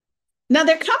Now,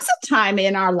 there comes a time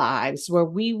in our lives where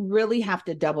we really have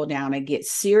to double down and get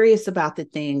serious about the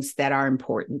things that are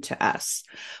important to us,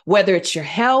 whether it's your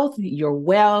health, your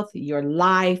wealth, your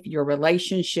life, your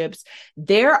relationships.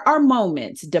 There are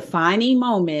moments, defining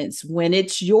moments, when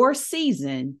it's your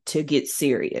season to get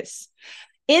serious.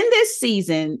 In this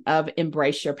season of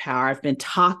Embrace Your Power, I've been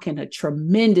talking a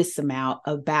tremendous amount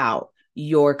about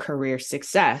your career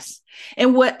success.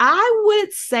 And what I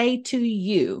would say to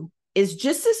you is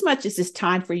just as much as it's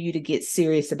time for you to get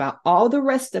serious about all the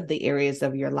rest of the areas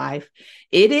of your life,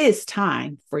 it is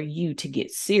time for you to get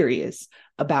serious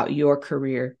about your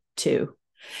career too.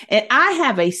 And I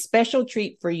have a special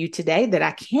treat for you today that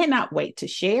I cannot wait to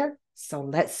share. So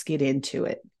let's get into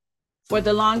it. For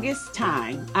the longest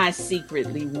time, I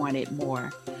secretly wanted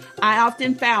more. I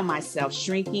often found myself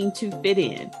shrinking to fit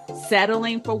in,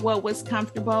 settling for what was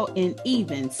comfortable, and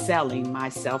even selling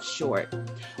myself short.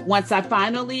 Once I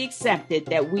finally accepted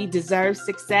that we deserve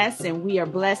success and we are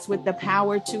blessed with the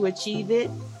power to achieve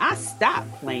it, I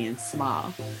stopped playing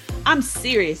small. I'm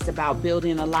serious about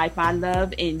building a life I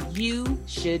love, and you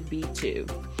should be too.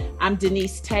 I'm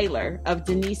Denise Taylor of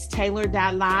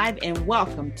DeniseTaylor.live, and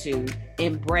welcome to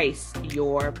Embrace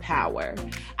Your Power.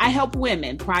 I help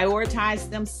women prioritize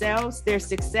themselves, their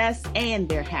success, and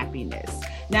their happiness.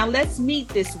 Now let's meet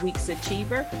this week's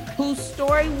achiever whose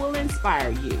story will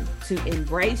inspire you to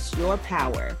embrace your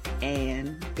power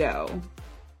and go.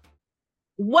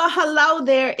 Well, hello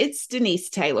there. It's Denise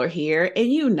Taylor here.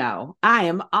 And you know, I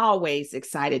am always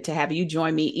excited to have you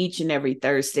join me each and every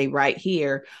Thursday right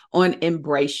here on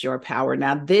Embrace Your Power.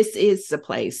 Now, this is the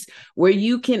place where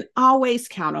you can always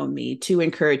count on me to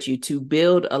encourage you to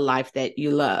build a life that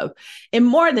you love. And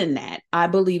more than that, I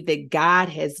believe that God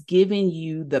has given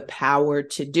you the power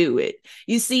to do it.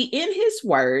 You see, in his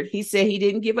word, he said he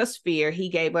didn't give us fear, he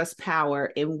gave us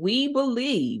power. And we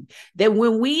believe that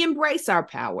when we embrace our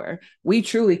power, we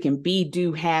truly can be,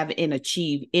 do, have, and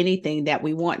achieve anything that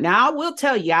we want. Now, I will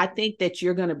tell you, I think that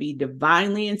you're going to be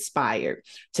divinely inspired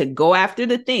to go after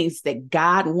the things that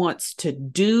God wants to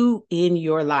do in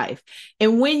your life.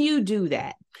 And when you do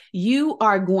that, you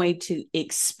are going to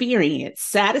experience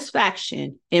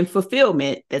satisfaction and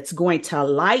fulfillment that's going to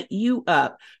light you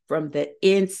up from the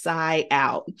inside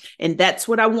out. And that's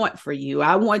what I want for you.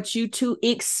 I want you to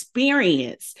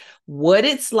experience what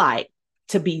it's like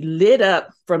to be lit up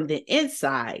from the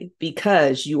inside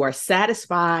because you are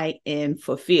satisfied and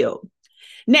fulfilled.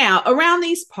 Now, around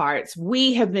these parts,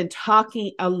 we have been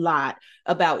talking a lot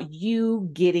about you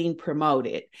getting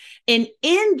promoted. And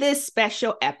in this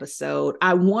special episode,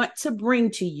 I want to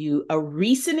bring to you a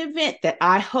recent event that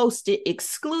I hosted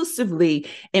exclusively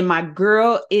in my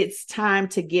Girl, It's Time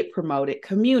to Get Promoted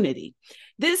community.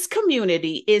 This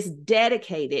community is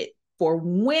dedicated for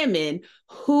women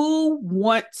who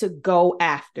want to go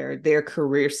after their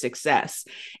career success.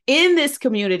 In this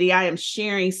community, I am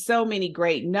sharing so many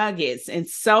great nuggets and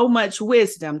so much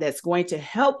wisdom that's going to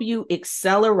help you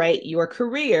accelerate your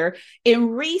career.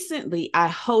 And recently, I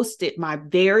hosted my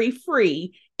very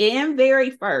free and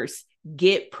very first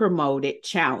Get Promoted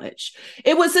Challenge.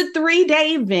 It was a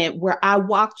 3-day event where I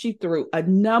walked you through a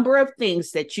number of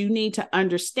things that you need to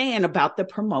understand about the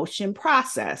promotion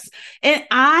process. And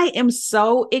I am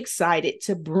so excited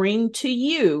to bring to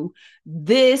you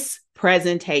this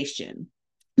presentation.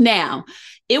 Now,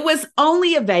 it was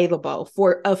only available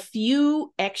for a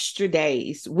few extra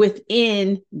days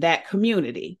within that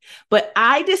community, but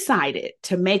I decided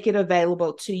to make it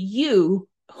available to you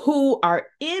who are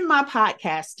in my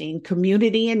podcasting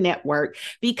community and network,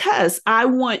 because I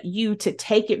want you to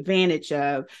take advantage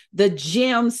of the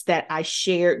gems that I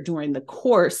shared during the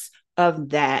course of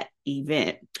that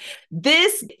event.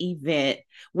 This event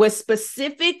was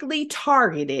specifically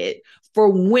targeted for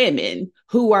women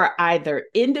who are either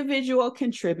individual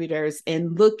contributors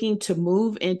and looking to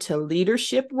move into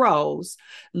leadership roles,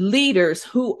 leaders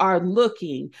who are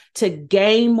looking to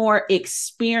gain more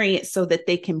experience so that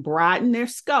they can broaden their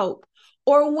scope,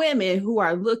 or women who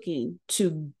are looking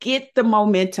to get the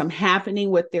momentum happening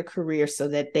with their career so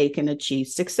that they can achieve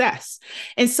success.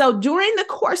 And so during the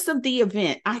course of the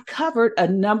event, I covered a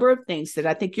number of things that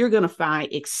I think you're going to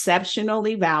find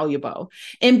exceptionally valuable.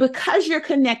 And because you're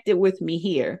connected with me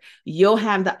here, you'll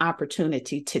have the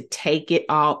opportunity to take it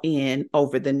all in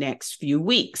over the next few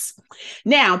weeks.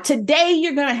 Now, today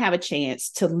you're going to have a chance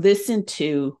to listen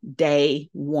to day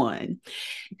one.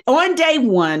 On day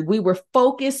one, we were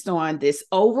focused on this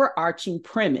overarching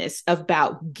premise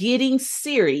about getting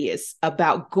serious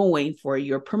about going for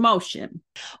your promotion.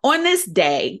 On this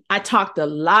day, I talked a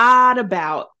lot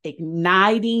about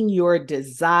igniting your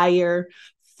desire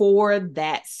for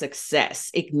that success,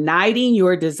 igniting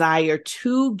your desire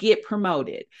to get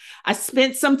promoted. I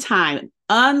spent some time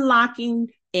unlocking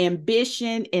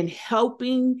ambition and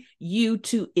helping you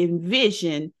to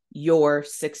envision your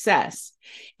success.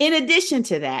 In addition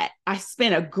to that, I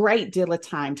spent a great deal of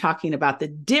time talking about the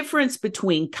difference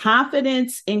between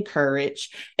confidence and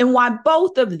courage and why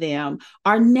both of them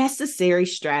are necessary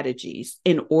strategies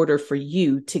in order for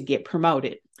you to get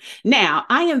promoted. Now,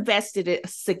 I invested a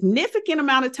significant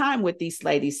amount of time with these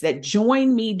ladies that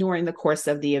joined me during the course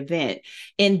of the event,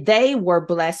 and they were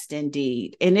blessed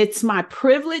indeed. And it's my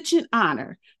privilege and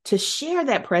honor to share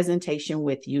that presentation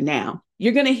with you now.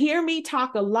 You're going to hear me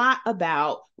talk a lot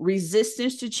about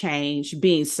resistance to change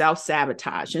being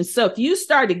self-sabotage. And so if you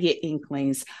start to get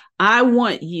inklings, I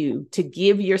want you to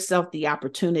give yourself the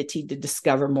opportunity to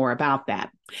discover more about that.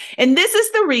 And this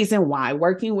is the reason why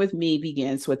working with me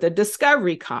begins with a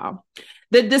discovery call.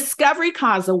 The discovery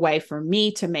call is a way for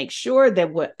me to make sure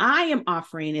that what I am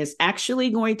offering is actually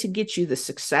going to get you the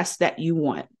success that you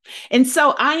want. And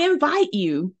so I invite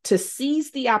you to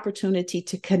seize the opportunity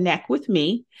to connect with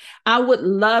me. I would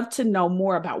love to know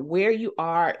more about where you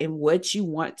are and what you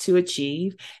want to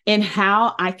achieve and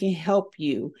how I can help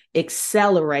you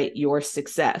accelerate your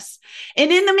success.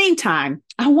 And in the meantime,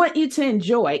 I want you to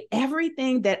enjoy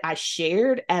everything that I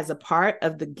shared as a part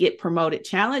of the Get Promoted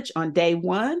Challenge on day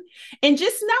one. And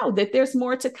just know that there's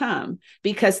more to come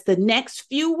because the next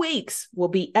few weeks will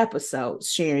be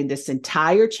episodes sharing this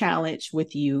entire challenge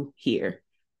with you here.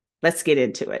 Let's get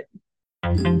into it.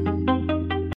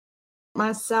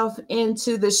 Myself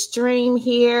into the stream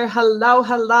here.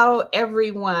 Hello,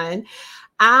 everyone.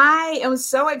 I am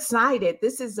so excited.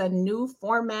 This is a new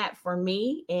format for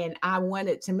me, and I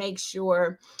wanted to make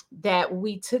sure that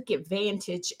we took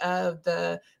advantage of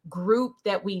the group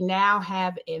that we now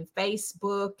have in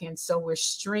Facebook. And so we're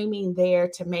streaming there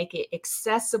to make it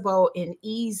accessible and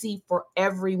easy for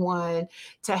everyone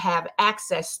to have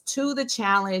access to the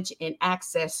challenge and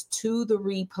access to the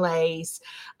replays.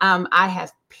 I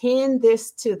have pinned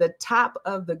this to the top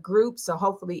of the group, so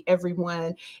hopefully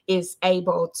everyone is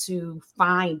able to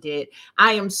find it.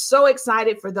 I am so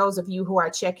excited for those of you who are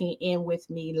checking in with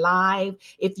me live.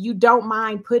 If you don't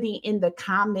mind putting in the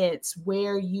comments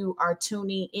where you are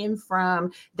tuning in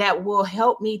from, that will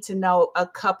help me to know a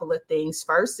couple of things.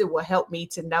 First, it will help me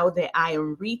to know that I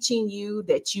am reaching you,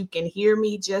 that you can hear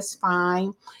me just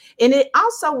fine. And it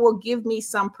also will give me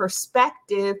some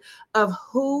perspective of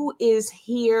who is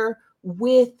here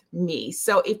with me.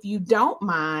 So if you don't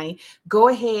mind, go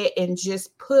ahead and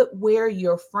just put where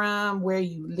you're from, where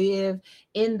you live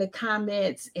in the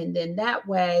comments. And then that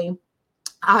way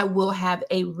I will have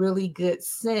a really good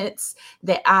sense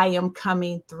that I am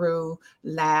coming through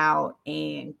loud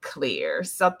and clear.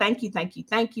 So thank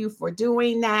you for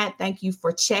doing that. Thank you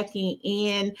for checking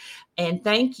in. And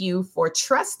thank you for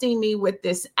trusting me with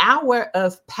this hour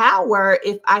of power,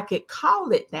 if I could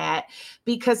call it that,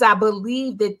 because I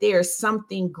believe that there's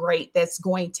something great that's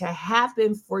going to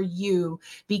happen for you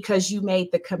because you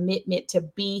made the commitment to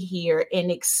be here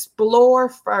and explore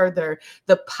further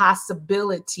the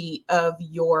possibility of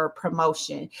your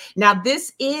promotion. Now,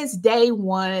 this is day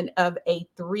one of a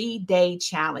 3-day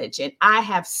challenge, and I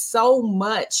have so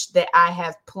much that I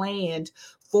have planned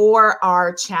for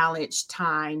our challenge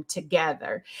time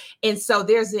together. And so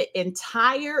there's an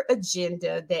entire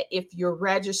agenda that if you're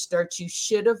registered, you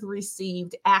should have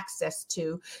received access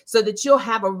to, so that you'll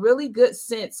have a really good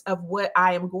sense of what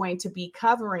I am going to be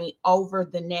covering over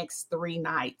the next 3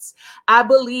 nights. I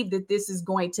believe that this is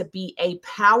going to be a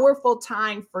powerful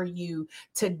time for you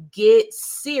to get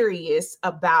serious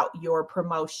about your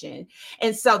promotion.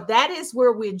 And so that is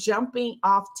where we're jumping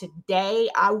off today.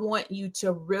 I want you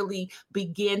to really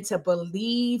begin to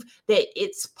believe that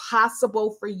it's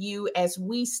possible for you as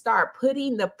we start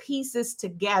putting the pieces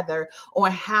together on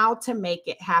how to make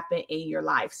it happen in your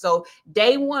life. So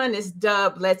day one is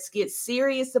dubbed, let's get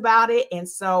serious about it. And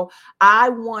so I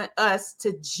want us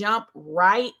to jump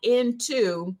right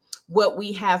into what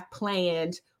we have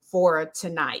planned for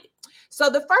tonight. So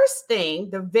the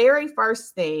very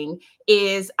first thing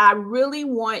is I really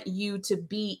want you to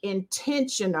be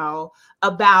intentional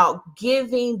about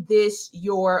giving this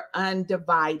your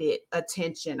undivided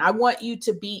attention. I want you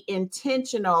to be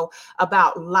intentional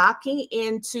about locking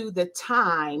into the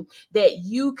time that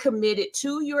you committed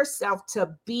to yourself to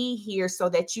be here so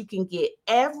that you can get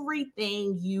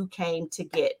everything you came to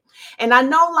get. And I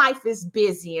know life is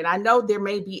busy, and I know there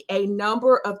may be a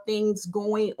number of things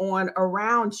going on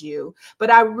around you, but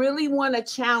I really want to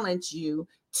challenge you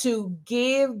to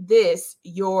give this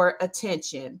your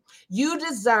attention. You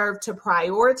deserve to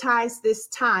prioritize this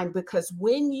time, because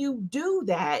when you do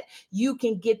that, you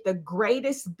can get the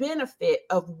greatest benefit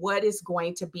of what is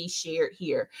going to be shared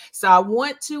here. So I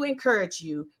want to encourage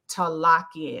you to lock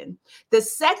in. The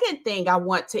second thing I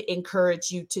want to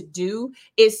encourage you to do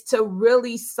is to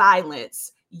really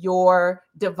silence your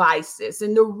devices.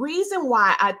 And the reason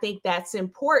why I think that's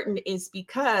important is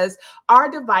because our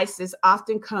devices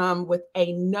often come with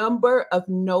a number of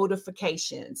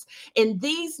notifications. And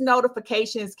these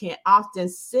notifications can often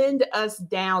send us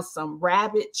down some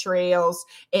rabbit trails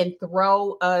and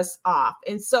throw us off.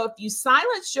 And so if you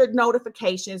silence your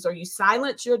notifications or you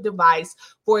silence your device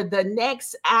for the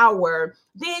next hour,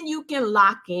 then you can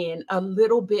lock in a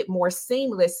little bit more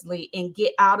seamlessly and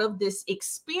get out of this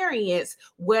experience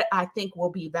what I think will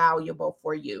be valuable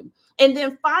for you. And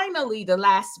then finally, the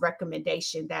last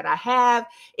recommendation that I have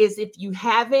is, if you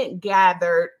haven't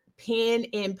gathered pen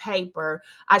and paper,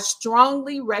 I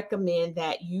strongly recommend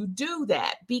that you do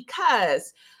that,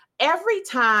 because every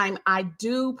time I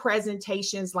do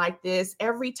presentations like this,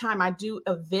 every time I do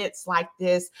events like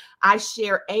this, I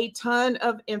share a ton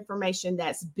of information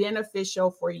that's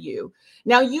beneficial for you.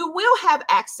 Now, you will have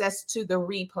access to the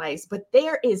replays, but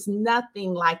there is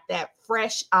nothing like that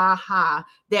fresh aha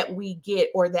that we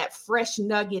get, or that fresh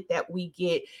nugget that we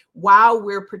get while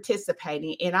we're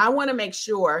participating. And I want to make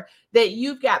sure that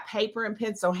you've got paper and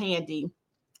pencil handy,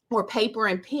 or paper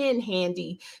and pen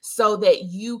handy, so that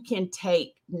you can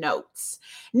take notes.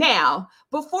 Now,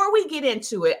 before we get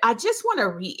into it, I just want to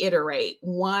reiterate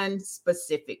one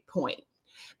specific point,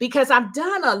 because I've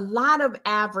done a lot of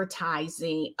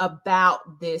advertising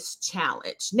about this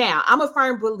challenge. Now, I'm a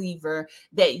firm believer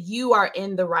that you are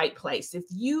in the right place. If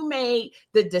you made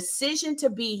the decision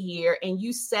to be here and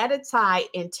you set aside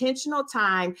intentional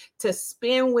time to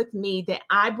spend with me, then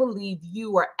I believe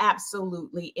you are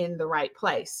absolutely in the right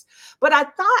place. But I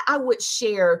thought I would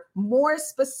share more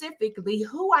specifically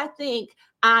who I think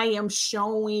I am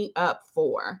showing up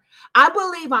for. I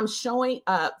believe I'm showing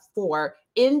up for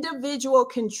individual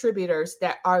contributors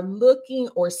that are looking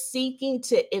or seeking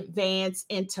to advance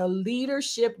into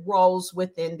leadership roles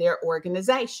within their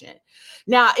organization.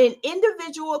 Now, an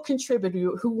individual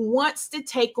contributor who wants to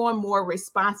take on more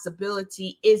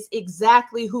responsibility is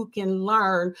exactly who can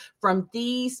learn from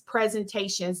these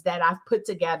presentations that I've put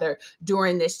together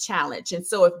during this challenge. And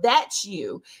so if that's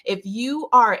you, if you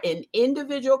are an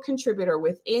individual contributor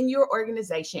within your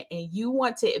organization and you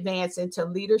want to advance into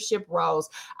leadership roles,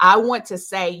 I want to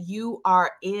say you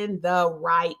are in the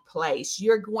right place.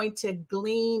 You're going to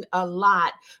glean a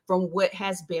lot from what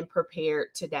has been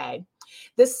prepared today.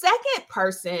 The second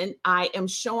person I am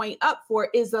showing up for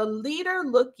is a leader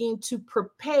looking to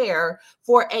prepare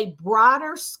for a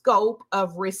broader scope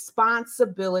of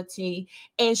responsibility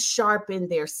and sharpen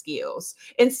their skills.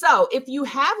 And so, if you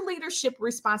have leadership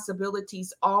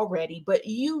responsibilities already, but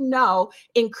you know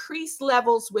increased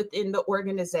levels within the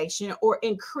organization or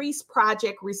increased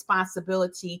project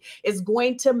responsibility is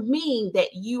going to mean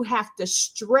that you have to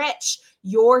stretch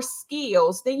your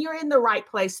skills, then you're in the right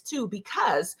place too,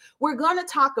 because we're going to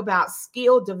talk about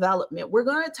skill development. We're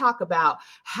going to talk about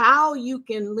how you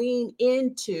can lean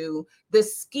into the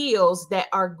skills that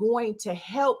are going to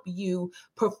help you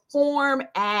perform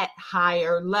at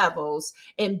higher levels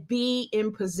and be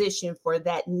in position for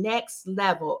that next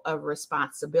level of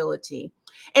responsibility.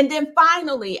 And then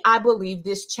finally, I believe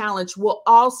this challenge will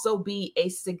also be a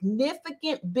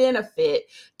significant benefit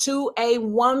to a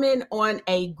woman on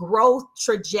a growth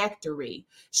trajectory.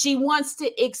 She wants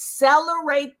to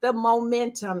accelerate the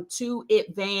momentum to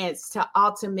advance to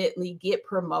ultimately get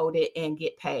promoted and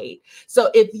get paid.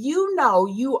 So if you know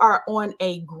you are on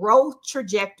a growth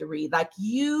trajectory, like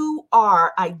you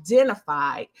are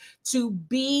identified to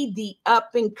be the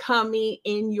up and coming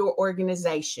in your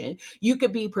organization, you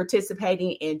could be participating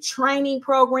in training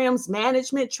programs,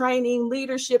 management training,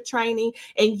 leadership training,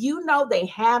 and you know they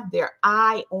have their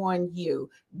eye on you.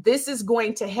 This is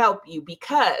going to help you,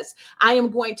 because I am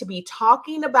going to be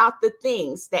talking about the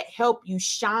things that help you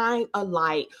shine a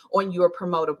light on your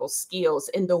promotable skills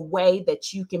in the way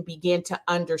that you can begin to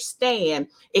understand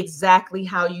exactly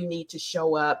how you need to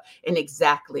show up and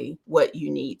exactly what you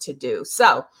need to do.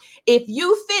 So if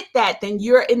you fit that, then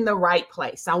you're in the right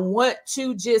place. I want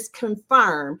to just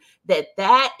confirm that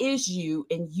that is you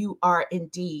and you are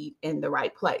indeed in the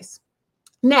right place.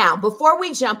 Now, before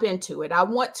we jump into it, I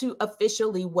want to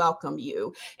officially welcome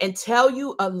you and tell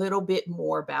you a little bit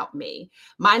more about me.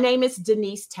 My name is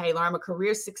Denise Taylor. I'm a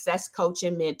career success coach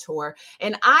and mentor,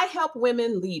 and I help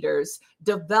women leaders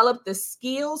develop the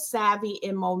skills, savvy,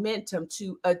 and momentum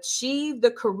to achieve the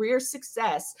career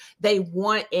success they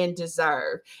want and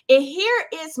deserve. And here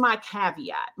is my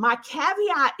caveat. My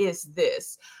caveat is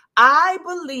this: I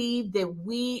believe that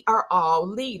we are all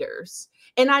leaders.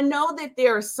 And I know that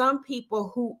there are some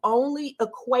people who only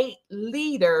equate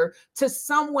leader to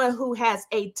someone who has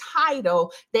a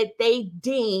title that they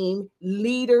deem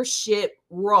leadership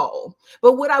role.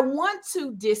 But what I want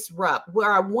to disrupt,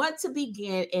 where I want to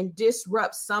begin and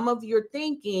disrupt some of your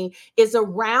thinking, is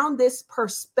around this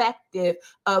perspective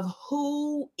of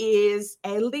who is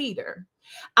a leader.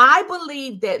 I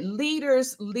believe that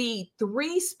leaders lead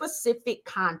three specific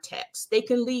contexts. They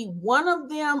can lead one of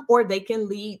them or they can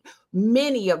lead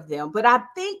many of them. But I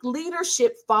think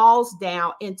leadership falls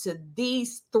down into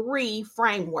these three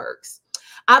frameworks.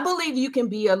 I believe you can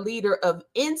be a leader of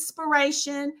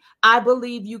inspiration. I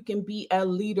believe you can be a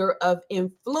leader of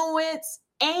influence.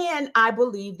 And I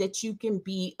believe that you can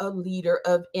be a leader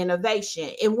of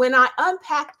innovation. And when I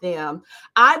unpack them,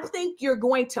 I think you're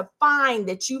going to find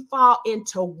that you fall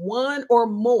into one or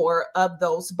more of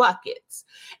those buckets.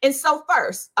 And so,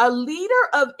 first, a leader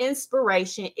of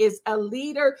inspiration is a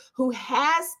leader who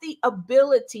has the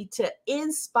ability to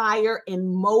inspire and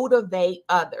motivate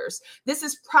others. This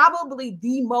is probably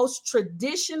the most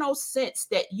traditional sense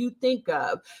that you think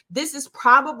of. This is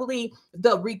probably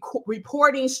the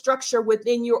reporting structure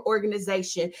within your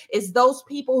organization, is those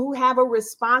people who have a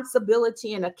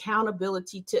responsibility and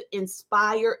accountability to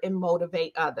inspire and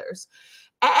motivate others.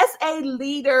 As a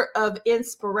leader of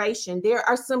inspiration, there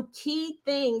are some key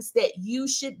things that you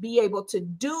should be able to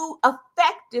do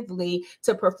effectively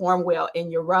to perform well in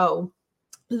your role.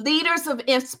 Leaders of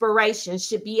inspiration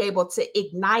should be able to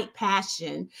ignite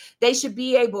passion. They should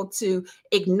be able to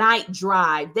ignite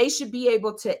drive. They should be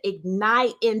able to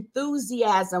ignite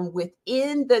enthusiasm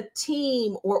within the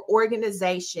team or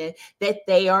organization that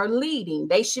they are leading.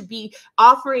 They should be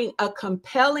offering a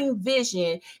compelling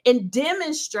vision and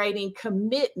demonstrating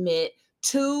commitment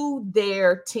to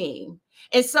their team.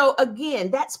 And so,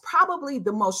 again, that's probably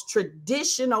the most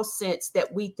traditional sense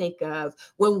that we think of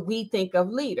when we think of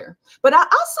leader. But I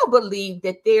also believe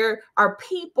that there are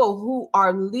people who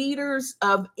are leaders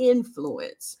of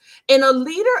influence. And a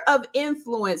leader of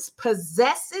influence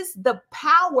possesses the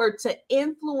power to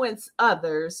influence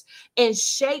others and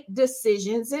shape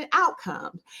decisions and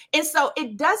outcomes. And so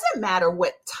it doesn't matter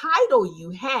what title you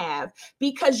have,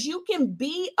 because you can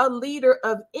be a leader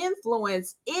of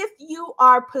influence if you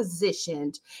are positioned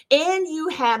and you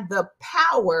have the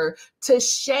power to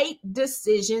shape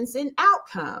decisions and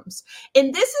outcomes.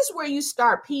 And this is where you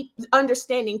start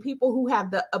understanding people who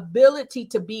have the ability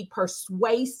to be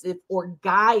persuasive or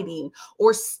guiding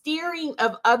or steering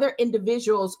of other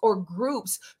individuals or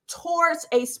groups towards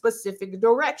a specific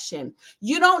direction.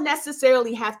 You don't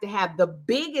necessarily have to have the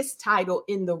biggest title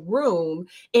in the room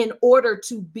in order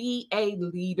to be a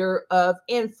leader of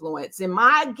influence. And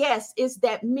my guess is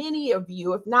that many of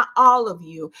you, if not all of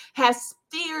you, have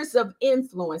spheres of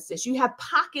influences. You have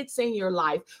pockets in your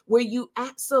life where you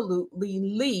absolutely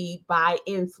lead by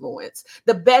influence.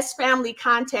 The best family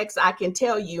context I can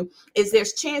tell you is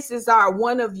there's chances are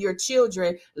one of your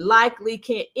children likely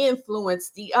can influence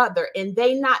the other, and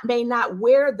they may not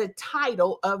wear the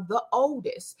title of the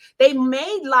oldest. They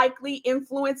may likely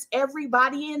influence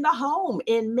everybody in the home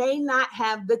and may not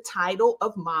have the title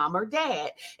of mom or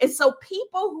dad. And so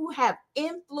people who have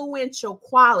influential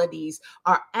qualities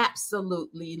are absolutely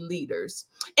leaders.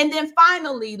 And then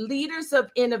finally, leaders of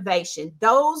innovation.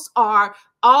 Those are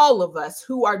all of us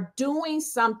who are doing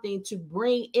something to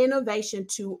bring innovation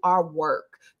to our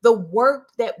work, the work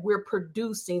that we're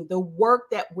producing, the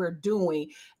work that we're doing.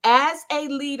 As a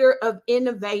leader of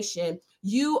innovation,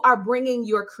 you are bringing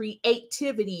your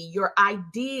creativity, your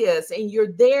ideas, and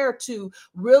you're there to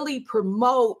really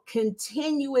promote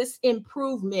continuous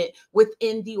improvement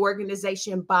within the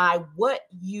organization by what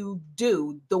you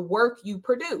do, the work you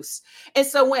produce. And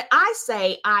so when I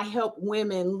say I help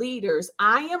women leaders,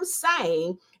 I am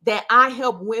saying that I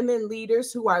help women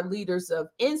leaders who are leaders of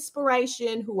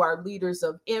inspiration, who are leaders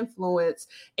of influence,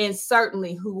 and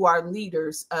certainly who are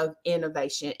leaders of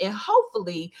innovation. And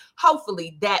hopefully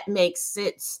that makes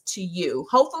sense to you.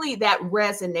 Hopefully that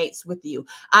resonates with you.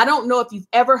 I don't know if you've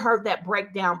ever heard that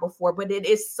breakdown before, but it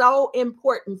is so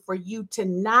important for you to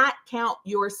not count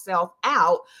yourself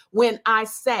out when I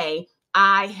say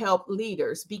I help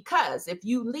leaders, because if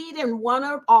you lead in one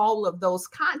or all of those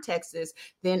contexts,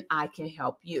 then I can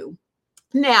help you.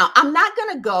 Now, I'm not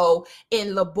going to go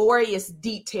in laborious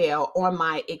detail on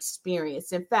my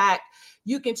experience. In fact,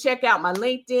 you can check out my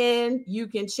LinkedIn. You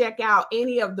can check out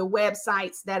any of the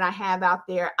websites that I have out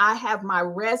there. I have my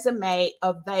resume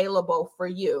available for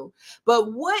you.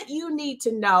 But what you need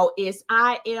to know is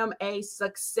I am a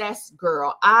success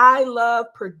girl. I love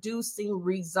producing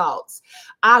results.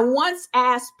 I once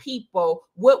asked people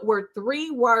what were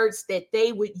 3 words that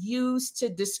they would use to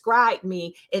describe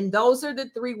me. And those are the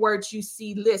 3 words you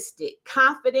see listed: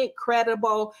 confident,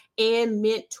 credible, and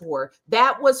mentor.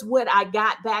 That was what I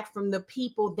got back from the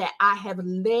people that I have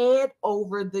led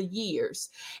over the years.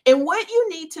 And what you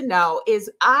need to know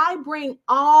is I bring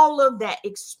all of that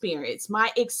experience, my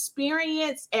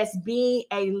experience as being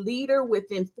a leader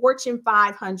within Fortune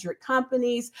 500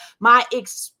 companies, my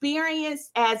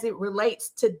experience as it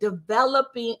relates to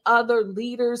developing other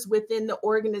leaders within the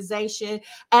organization,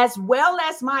 as well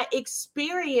as my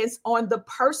experience on the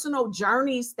personal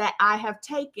journeys that I have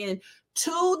taken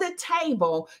to the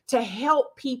table to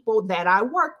help people that I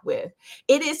work with.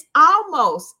 It is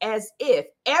almost as if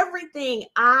everything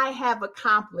I have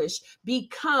accomplished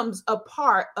becomes a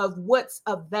part of what's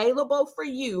available for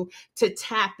you to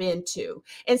tap into.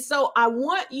 And so I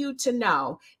want you to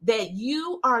know that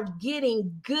you are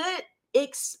getting good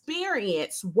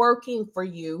experience working for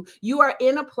you. You are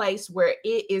in a place where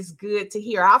it is good to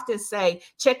hear. I often say,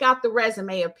 check out the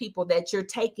resume of people that you're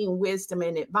taking wisdom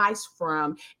and advice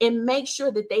from, and make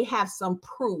sure that they have some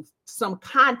proof, some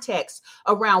context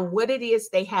around what it is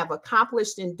they have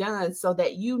accomplished and done, so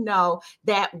that you know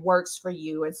that works for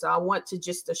you. And so I want to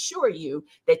just assure you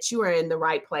that you are in the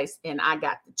right place, and I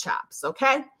got the chops.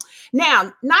 Okay.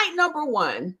 Now, night number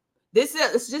 1.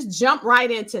 Let's just jump right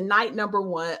into night number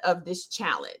 1 of this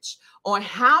challenge on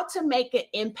how to make an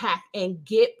impact and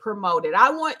get promoted. I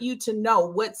want you to know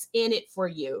what's in it for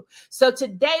you. So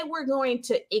today we're going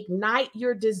to ignite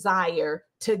your desire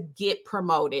to get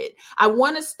promoted. I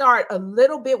want to start a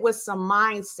little bit with some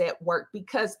mindset work,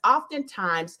 because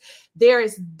oftentimes there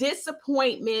is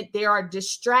disappointment, there are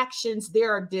distractions,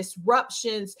 there are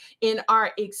disruptions in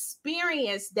our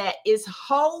experience that is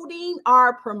holding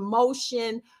our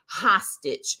promotion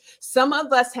hostage. Some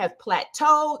of us have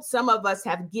plateaued. Some of us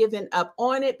have given up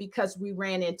on it because we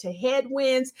ran into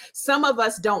headwinds. Some of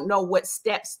us don't know what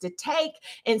steps to take.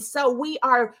 And so we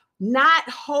are not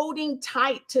holding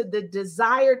tight to the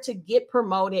desire to get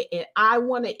promoted. And I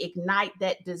want to ignite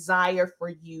that desire for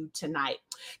you tonight.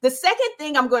 The second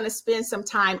thing I'm going to spend some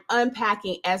time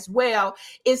unpacking as well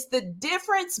is the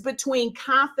difference between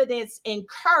confidence and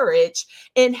courage,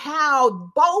 and how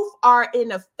both are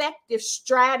an effective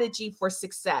strategy for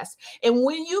success. And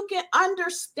when you can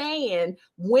understand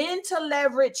when to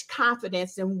leverage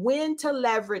confidence and when to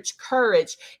leverage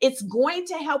courage, it's going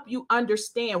to help you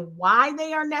understand why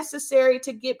they are necessary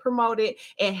to get promoted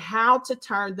and how to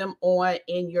turn them on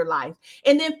in your life.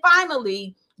 And then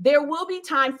finally, there will be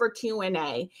time for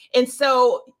Q&A. And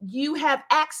so you have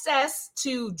access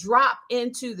to drop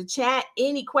into the chat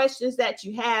any questions that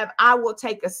you have. I will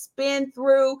take a spin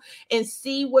through and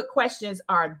see what questions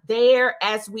are there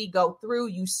as we go through.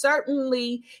 You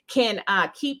certainly can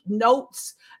keep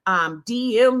notes,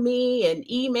 DM me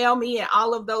and email me and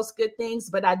all of those good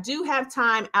things. But I do have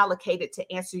time allocated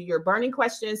to answer your burning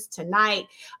questions tonight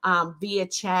via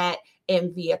chat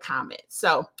and via comment.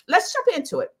 So let's jump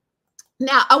into it.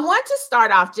 Now, I want to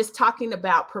start off just talking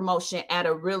about promotion at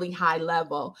a really high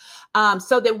level,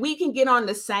 so that we can get on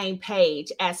the same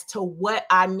page as to what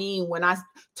I mean when I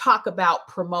talk about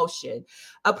promotion.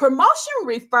 A promotion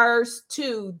refers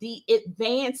to the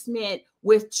advancement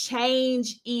with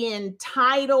change in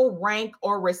title, rank,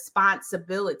 or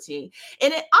responsibility.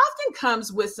 And it often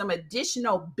comes with some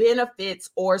additional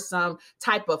benefits or some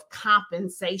type of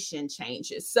compensation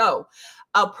changes. So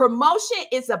a promotion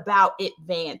is about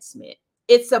advancement.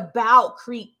 It's about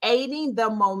creating the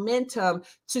momentum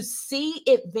to see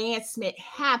advancement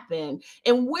happen.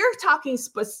 And we're talking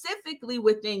specifically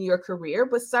within your career,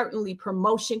 but certainly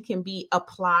promotion can be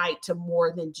applied to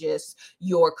more than just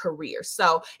your career.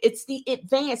 So it's the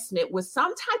advancement with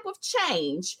some type of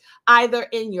change, either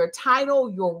in your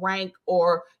title, your rank,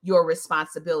 or your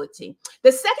responsibility.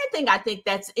 The second thing I think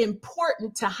that's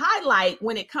important to highlight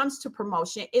when it comes to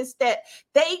promotion is that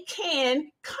they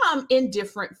can come in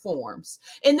different forms.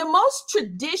 And the most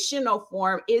traditional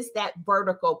form is that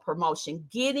vertical promotion,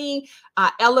 getting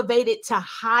elevated to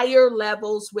higher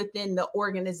levels within the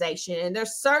organization. And there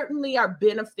certainly are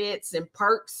benefits and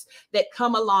perks that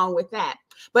come along with that.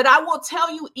 But I will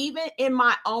tell you, even in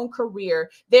my own career,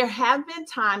 there have been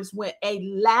times when a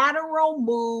lateral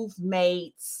move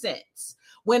made sense.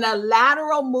 when a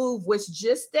lateral move was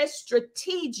just as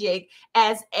strategic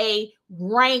as a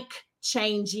rank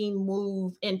changing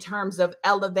move in terms of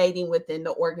elevating within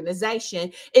the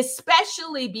organization,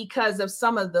 especially because of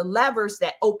some of the levers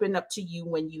that open up to you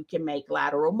when you can make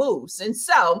lateral moves. And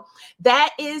so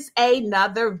that is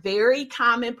another very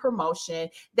common promotion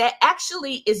that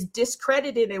actually is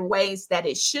discredited in ways that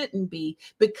it shouldn't be,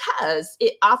 because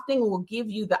it often will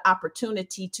give you the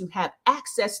opportunity to have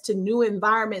access to new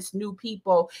environments, new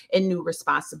people, and new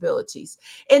responsibilities.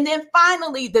 And then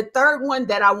finally, the third one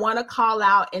that I want to call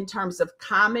out in terms of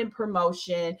common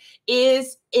promotion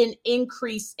is an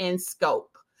increase in scope.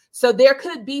 So there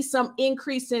could be some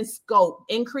increase in scope,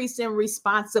 increase in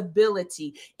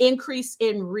responsibility, increase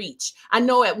in reach. I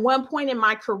know at one point in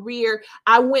my career,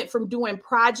 I went from doing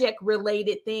project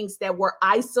related things that were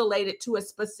isolated to a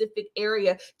specific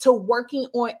area to working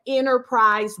on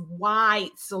enterprise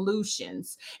wide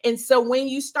solutions. And so when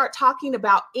you start talking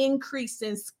about increase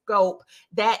in scope,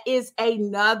 that is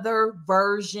another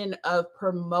version of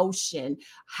promotion.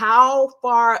 How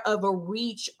far of a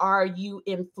reach are you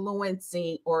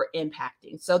influencing or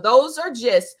impacting? So those are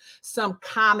just some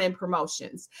common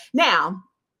promotions. Now,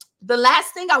 the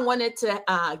last thing I wanted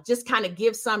to just kind of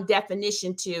give some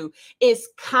definition to is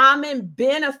common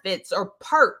benefits or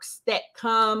perks that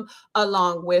come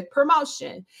along with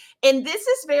promotion. And this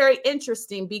is very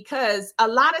interesting because a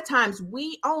lot of times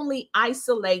we only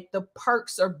isolate the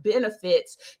perks or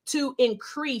benefits to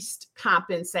increased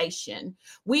compensation.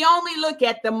 We only look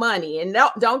at the money. And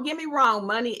don't get me wrong,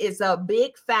 money is a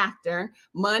big factor.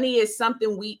 Money is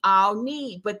something we all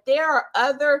need, but there are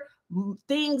other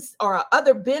things or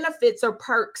other benefits or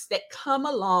perks that come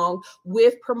along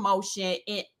with promotion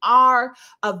and are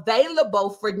available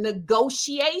for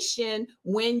negotiation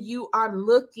when you are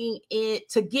looking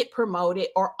to get promoted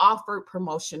or offered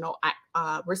promotional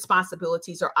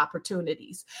responsibilities or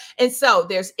opportunities. And so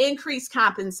there's increased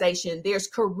compensation, there's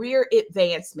career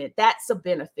advancement, that's a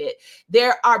benefit.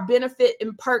 There are benefit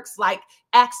and perks like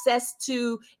access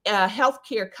to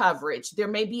healthcare coverage. There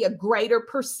may be a greater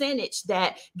percentage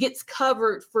that gets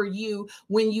covered for you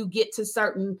when you get to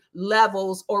certain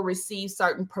levels or receive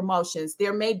certain promotions.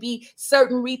 There may be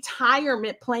certain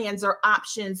retirement plans or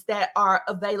options that are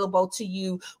available to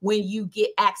you when you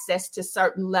get access to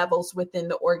certain levels within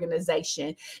the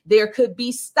organization. There could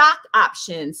be stock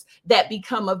options that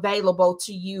become available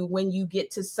to you when you get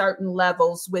to certain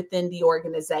levels within the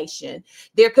organization.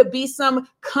 There could be some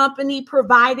company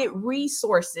provided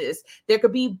resources. There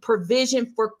could be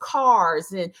provision for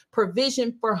cars and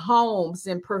provision for homes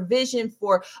and provision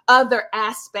for other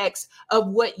aspects of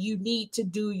what you need to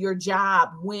do your job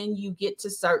when you get to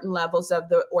certain levels of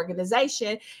the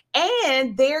organization.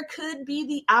 And there could be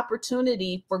the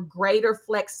opportunity for greater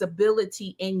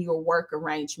flexibility in your work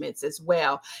arrangements as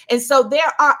well. And so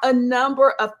there are a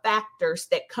number of factors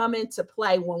that come into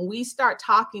play when we start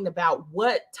talking about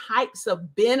what types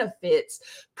of benefits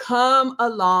come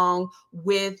along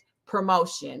with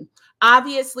promotion.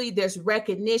 Obviously, there's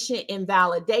recognition and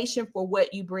validation for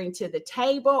what you bring to the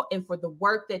table and for the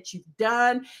work that you've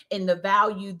done and the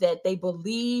value that they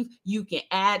believe you can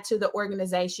add to the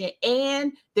organization.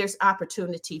 And there's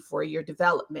opportunity for your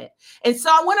development. And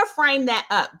so I want to frame that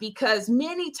up because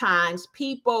many times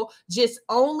people just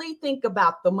only think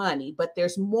about the money, but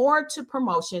there's more to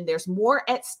promotion. There's more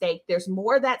at stake. There's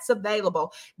more that's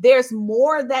available. There's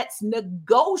more that's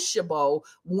negotiable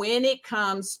when it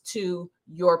comes to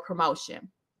your promotion.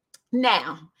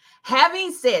 Now,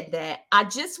 having said that, I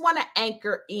just want to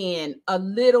anchor in a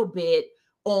little bit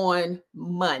on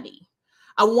money.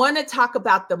 I want to talk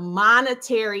about the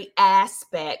monetary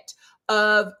aspect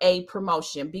of a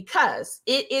promotion because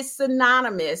it is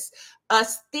synonymous,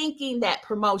 us thinking that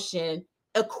promotion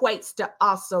equates to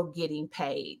also getting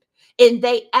paid. And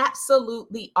they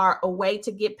absolutely are a way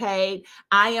to get paid.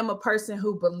 I am a person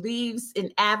who believes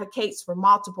and advocates for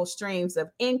multiple streams of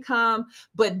income,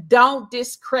 but don't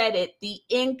discredit the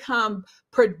income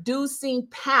producing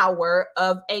power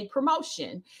of a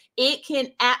promotion. It can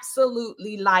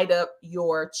absolutely light up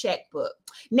your checkbook.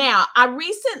 Now, I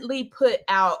recently put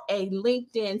out a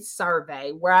LinkedIn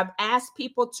survey where I've asked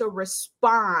people to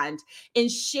respond and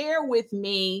share with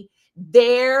me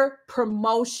their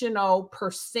promotional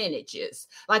percentages,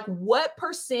 like what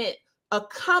percent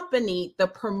accompanied the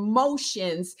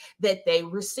promotions that they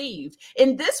received.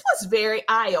 And this was very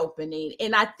eye-opening.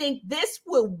 And I think this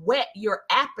will whet your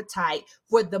appetite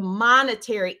for the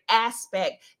monetary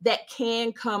aspect that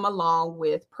can come along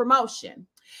with promotion.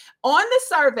 On the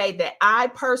survey that I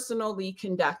personally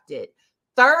conducted,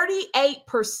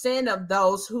 38% of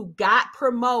those who got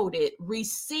promoted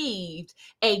received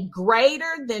a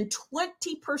greater than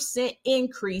 20%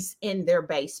 increase in their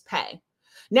base pay.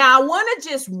 Now, I want to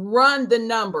just run the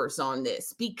numbers on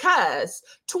this because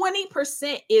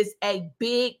 20% is a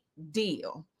big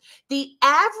deal. The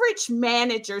average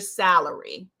manager's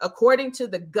salary, according to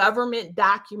the government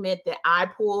document that I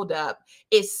pulled up,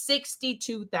 is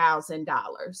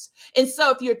 $62,000. And so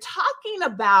if you're talking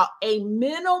about a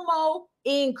minimal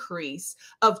increase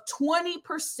of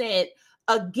 20%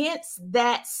 against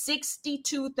that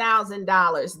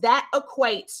 $62,000, that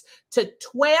equates to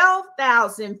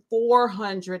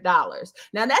 $12,400.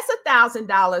 Now that's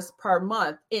 $1,000 per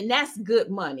month, and that's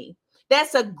good money.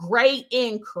 That's a great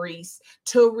increase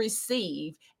to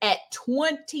receive at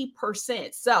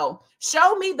 20%. So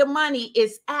show me the money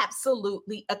is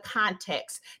absolutely a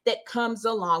context that comes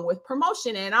along with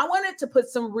promotion. And I wanted to put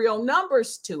some real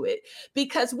numbers to it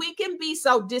because we can be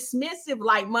so dismissive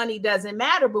like money doesn't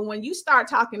matter. But when you start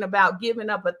talking about giving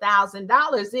up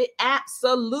 $1,000, it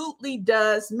absolutely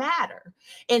does matter.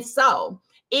 And so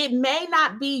it may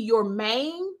not be your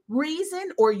main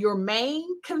reason or your main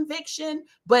conviction,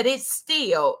 but it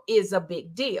still is a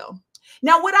big deal.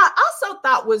 Now, what I also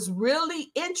thought was really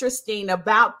interesting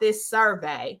about this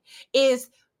survey is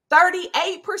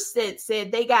 38%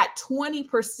 said they got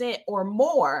 20% or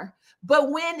more.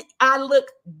 But when I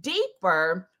look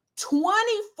deeper,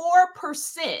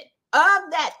 24% of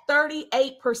that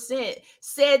 38%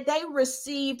 said they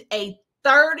received a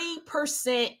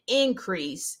 30%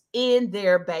 increase in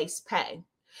their base pay.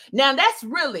 Now, that's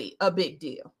really a big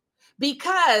deal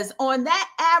because on that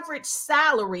average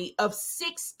salary of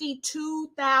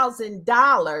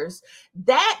 $62,000,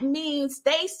 that means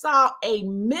they saw a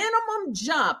minimum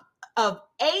jump of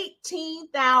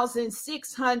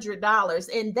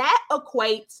 $18,600, and that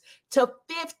equates to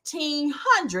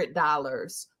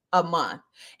 $1,500 a month.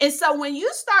 And so when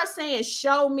you start saying,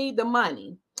 show me the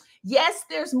money, yes,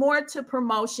 there's more to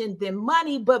promotion than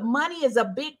money, but money is a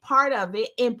big part of it,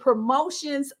 and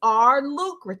promotions are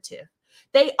lucrative.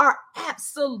 They are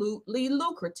absolutely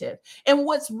lucrative. And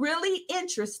what's really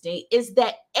interesting is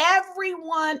that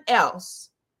everyone else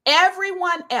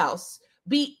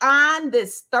beyond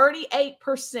this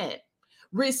 38%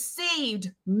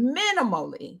 received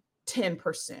minimally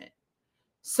 10%.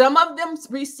 Some of them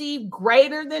received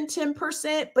greater than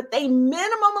 10%, but they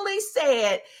minimally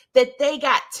said that they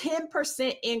got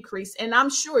 10% increase. And I'm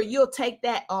sure you'll take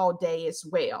that all day as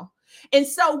well. And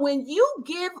so when you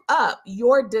give up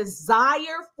your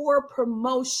desire for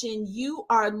promotion, you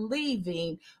are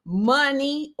leaving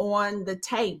money on the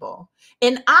table.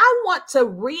 And I want to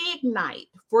reignite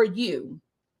for you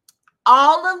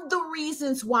all of the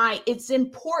reasons why it's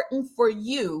important for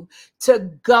you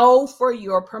to go for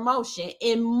your promotion.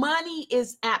 And money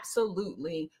is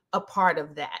absolutely a part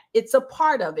of that. It's a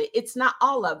part of it. It's not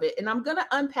all of it. And I'm going to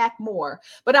unpack more,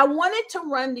 but I wanted to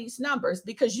run these numbers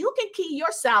because you can key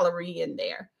your salary in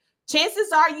there.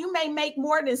 Chances are you may make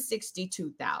more than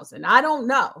 $62,000. I don't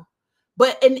know.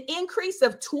 But an increase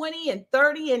of 20 and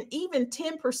 30 and even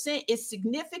 10% is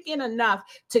significant enough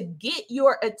to get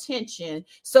your attention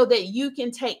so that you can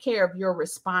take care of your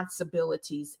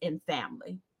responsibilities in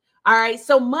family. All right.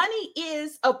 So money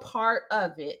is a part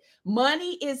of it.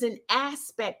 Money is an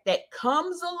aspect that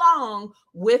comes along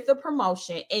with the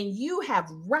promotion, and you have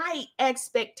right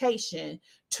expectation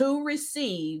to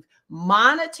receive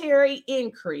monetary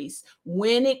increase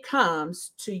when it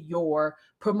comes to your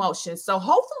promotion. So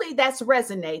hopefully that's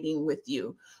resonating with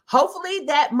you. Hopefully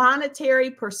that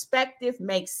monetary perspective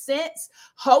makes sense.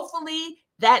 Hopefully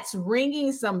that's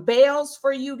ringing some bells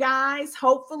for you guys.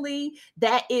 Hopefully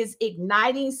that is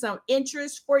igniting some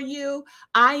interest for you.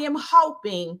 I am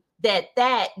hoping that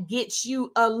gets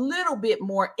you a little bit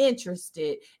more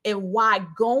interested in why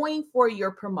going for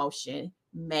your promotion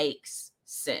makes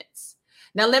sense.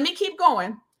 Now, let me keep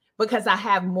going because I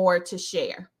have more to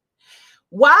share.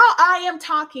 While I am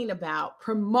talking about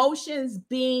promotions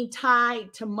being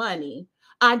tied to money,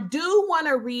 I do want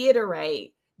to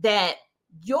reiterate that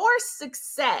your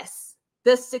success,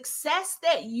 the success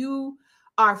that you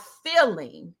are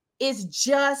feeling, is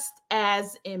just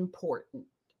as important.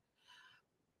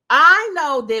 I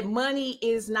know that money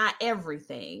is not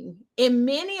everything, and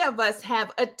many of us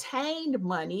have attained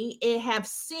money and have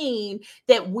seen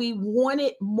that we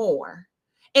wanted more.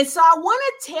 And so I want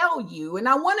to tell you, and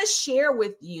I want to share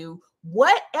with you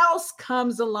what else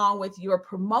comes along with your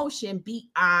promotion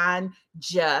beyond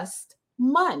just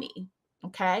money.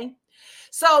 Okay.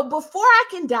 So before I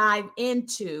can dive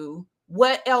into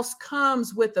what else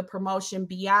comes with the promotion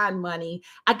beyond money,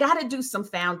 I got to do some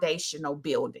foundational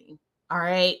building. All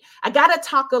right. I got to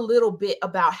talk a little bit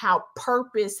about how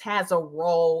purpose has a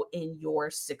role in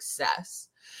your success.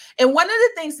 And one of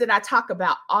the things that I talk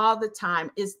about all the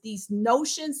time is these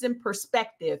notions and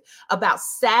perspective about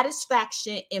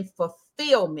satisfaction and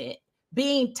fulfillment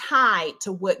being tied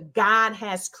to what God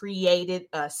has created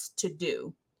us to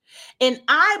do. And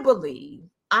I believe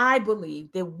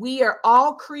that we are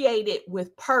all created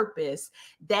with purpose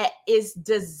that is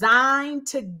designed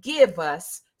to give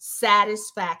us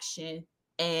satisfaction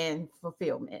and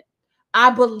fulfillment. I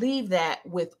believe that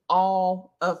with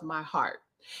all of my heart.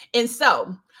 And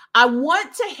so I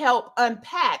want to help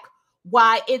unpack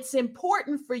why it's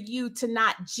important for you to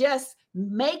not just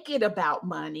make it about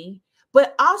money,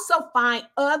 but also find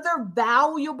other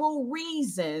valuable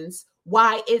reasons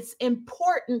why it's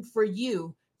important for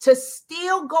you to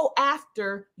still go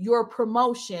after your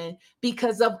promotion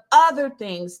because of other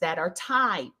things that are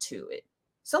tied to it.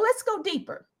 So let's go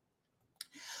deeper.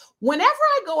 Whenever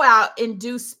I go out and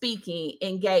do speaking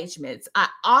engagements, I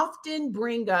often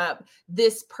bring up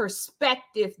this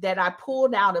perspective that I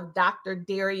pulled out of Dr.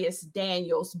 Darius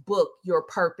Daniels' book, Your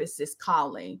Purpose is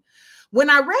Calling. When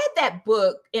I read that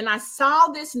book and I saw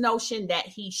this notion that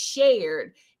he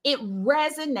shared, it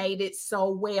resonated so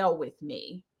well with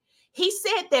me. He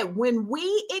said that when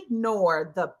we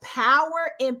ignore the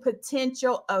power and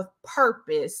potential of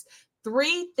purpose,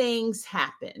 three things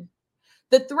happen.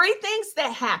 The three things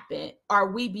that happen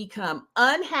are we become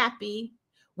unhappy,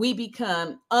 we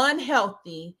become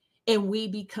unhealthy, and we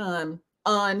become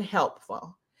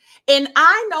unhelpful. And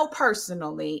I know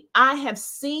personally, I have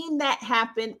seen that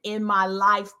happen in my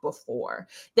life before.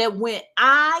 That when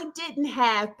I didn't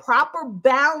have proper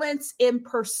balance in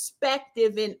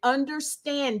perspective and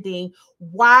understanding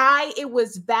why it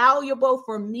was valuable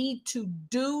for me to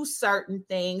do certain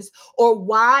things or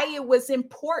why it was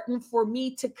important for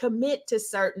me to commit to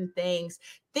certain things,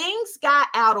 things got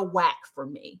out of whack for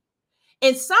me.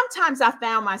 And sometimes I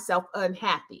found myself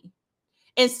unhappy.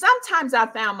 And sometimes I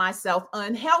found myself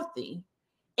unhealthy.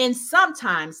 And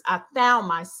sometimes I found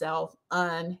myself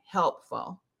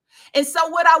unhelpful. And so,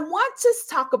 what I want to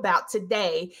talk about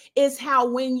today is how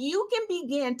when you can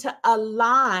begin to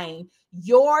align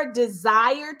your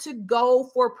desire to go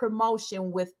for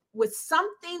promotion with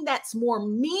something that's more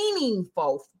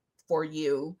meaningful for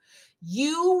you,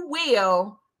 you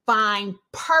will find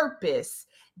purpose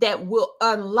that will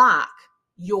unlock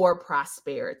your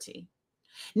prosperity.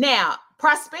 Now,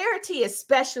 prosperity,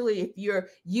 especially if you're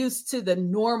used to the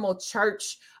normal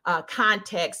church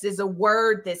context, is a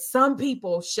word that some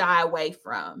people shy away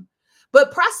from.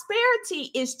 But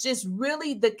prosperity is just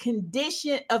really the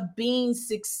condition of being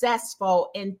successful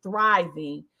and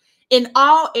thriving in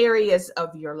all areas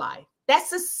of your life.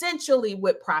 That's essentially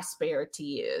what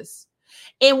prosperity is.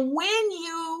 And when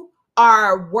you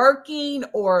are working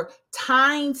or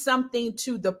tying something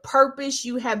to the purpose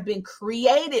you have been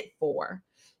created for,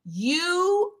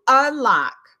 you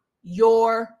unlock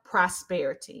your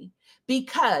prosperity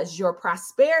because your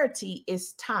prosperity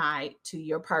is tied to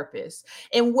your purpose.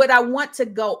 And what I want to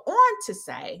go on to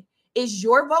say is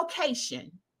your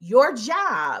vocation, your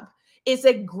job is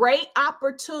a great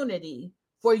opportunity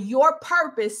for your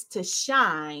purpose to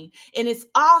shine. And it's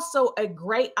also a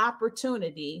great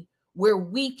opportunity where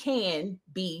we can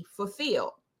be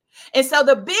fulfilled. And so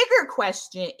the bigger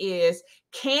question is,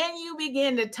 can you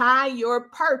begin to tie your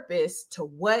purpose to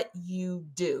what you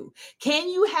do? Can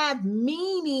you have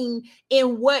meaning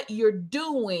in what you're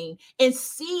doing and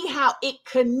see how it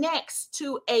connects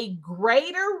to a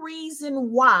greater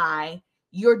reason why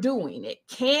you're doing it?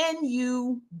 Can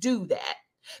you do that?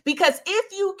 Because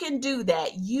if you can do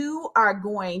that, you are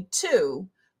going to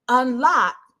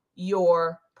unlock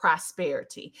your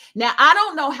prosperity. Now, I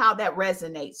don't know how that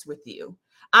resonates with you.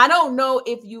 I don't know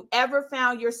if you ever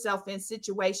found yourself in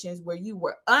situations where you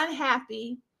were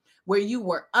unhappy, where you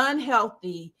were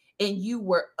unhealthy, and you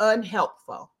were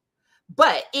unhelpful.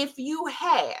 But if you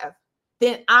have,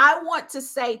 then I want to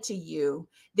say to you,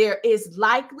 there is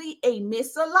likely a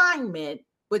misalignment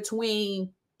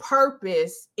between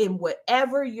purpose and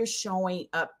whatever you're showing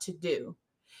up to do.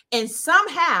 And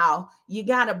somehow you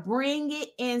got to bring it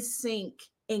in sync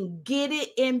and get it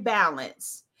in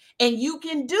balance. And you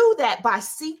can do that by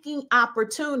seeking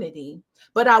opportunity.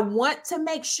 But I want to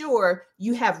make sure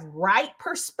you have right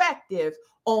perspective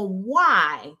on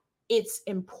why it's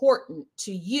important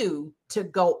to you to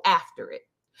go after it.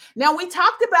 Now, we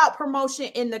talked about promotion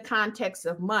in the context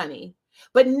of money,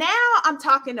 but now I'm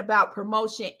talking about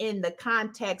promotion in the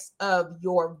context of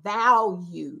your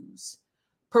values.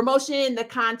 Promotion in the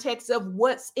context of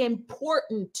what's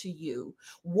important to you,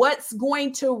 what's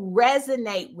going to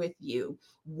resonate with you,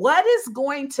 what is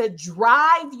going to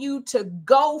drive you to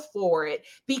go for it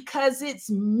because it's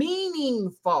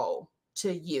meaningful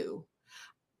to you.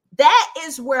 That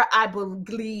is where I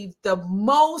believe the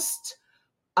most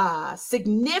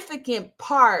significant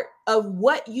part of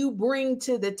what you bring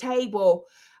to the table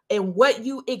and what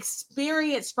you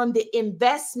experience from the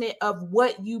investment of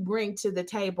what you bring to the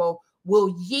table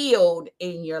will yield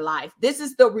in your life. This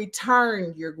is the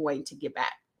return you're going to get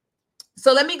back.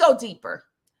 So let me go deeper.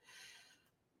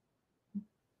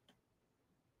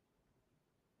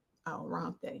 Oh,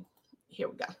 wrong thing. Here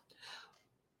we go.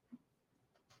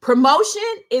 Promotion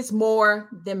is more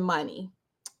than money.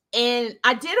 And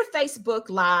I did a Facebook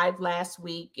Live last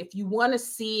week. If you want to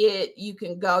see it, you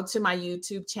can go to my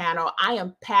YouTube channel. I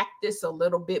unpacked this a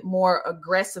little bit more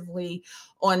aggressively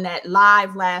on that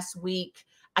live last week.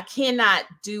 I cannot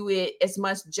do it as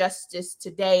much justice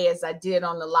today as I did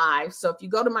on the live. So if you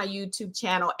go to my YouTube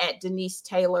channel at Denise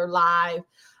Taylor Live,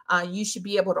 you should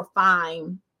be able to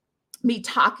find me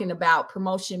talking about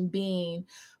promotion being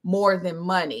more than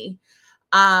money.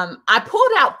 I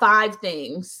pulled out 5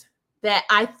 things that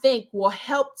I think will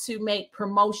help to make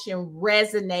promotion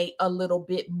resonate a little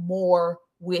bit more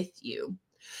with you.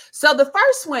 So the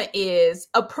first one is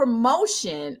a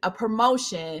promotion. A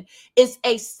promotion is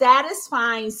a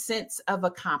satisfying sense of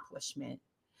accomplishment.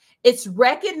 It's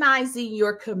recognizing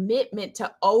your commitment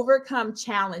to overcome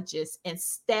challenges and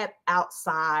step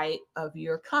outside of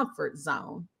your comfort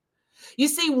zone. You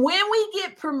see, when we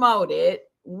get promoted,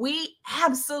 we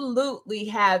absolutely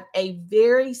have a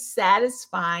very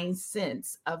satisfying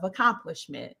sense of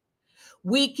accomplishment.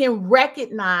 We can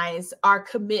recognize our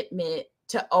commitment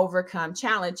to overcome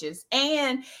challenges.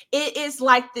 And it is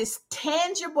like this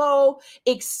tangible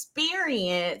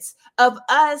experience of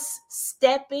us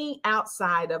stepping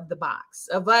outside of the box,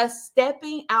 of us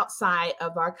stepping outside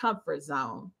of our comfort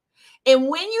zone. And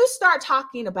when you start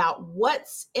talking about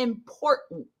what's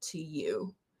important to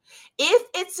you, if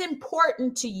it's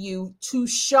important to you to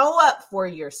show up for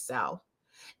yourself,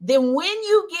 then when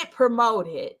you get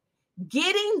promoted,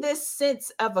 getting this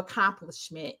sense of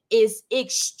accomplishment is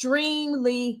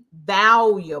extremely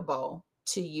valuable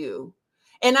to you.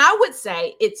 And I would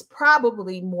say it's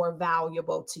probably more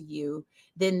valuable to you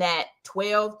than that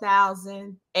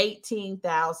 $12,000,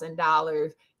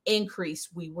 $18,000 increase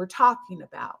we were talking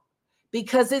about,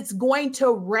 because it's going to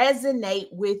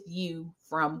resonate with you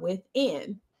from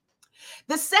within.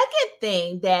 The second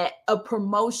thing that a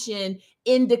promotion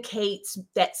indicates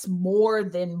that's more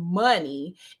than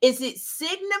money is it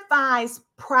signifies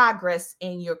progress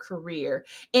in your career,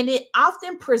 and it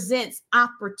often presents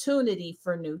opportunity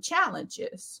for new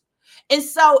challenges. And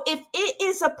so if it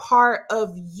is a part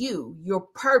of you, your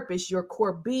purpose, your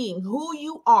core being, who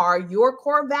you are, your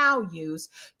core values,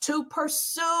 to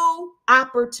pursue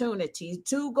opportunities,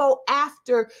 to go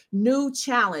after new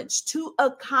challenge, to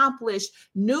accomplish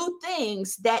new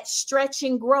things that stretch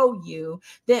and grow you,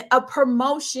 then a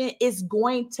promotion is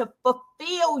going to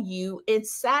fulfill you and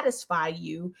satisfy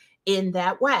you in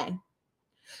that way.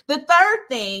 The third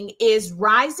thing is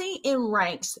rising in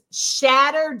ranks,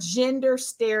 shatter gender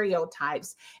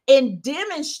stereotypes, and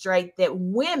demonstrate that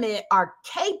women are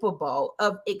capable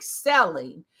of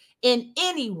excelling in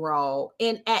any role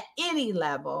and at any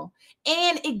level.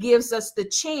 And it gives us the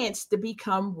chance to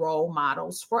become role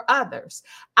models for others.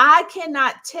 I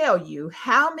cannot tell you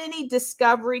how many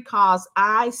discovery calls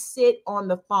I sit on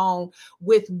the phone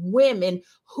with women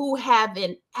who have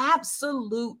an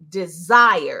absolute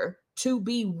desire to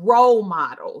be role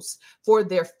models for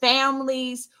their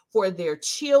families, for their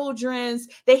children's.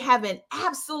 They have an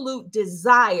absolute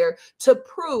desire to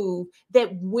prove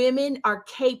that women are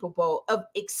capable of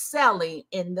excelling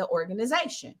in the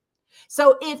organization.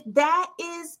 So if that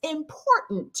is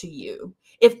important to you,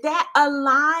 if that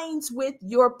aligns with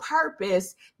your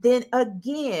purpose, then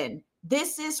again,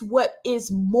 this is what is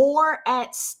more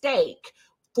at stake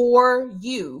for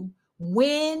you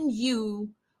when you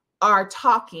are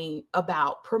talking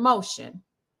about promotion.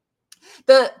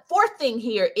 The fourth thing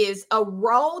here is a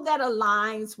role that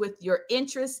aligns with your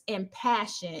interests and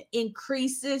passion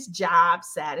increases job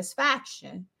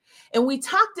satisfaction. And we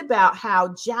talked about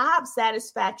how job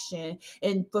satisfaction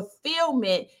and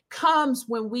fulfillment comes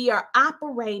when we are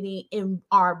operating in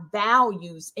our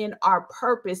values, in our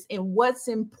purpose, in what's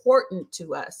important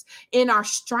to us, in our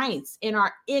strengths, in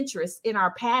our interests, in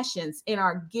our passions, in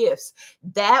our gifts.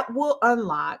 That will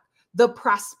unlock the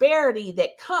prosperity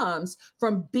that comes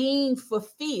from being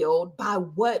fulfilled by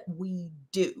what we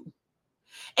do.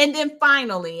 And then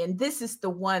finally, and this is the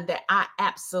one that I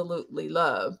absolutely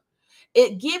love,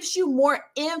 It gives you more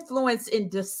influence in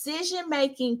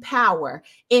decision-making power,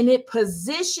 and it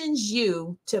positions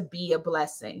you to be a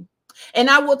blessing. And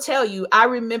I will tell you, I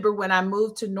remember when I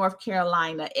moved to North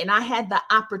Carolina and I had the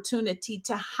opportunity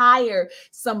to hire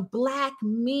some Black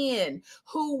men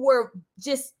who were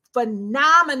just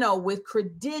phenomenal with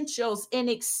credentials and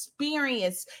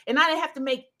experience. And I didn't have to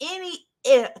make any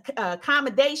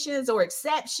accommodations or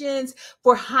exceptions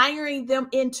for hiring them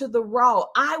into the role.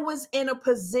 I was in a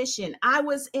position, I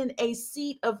was in a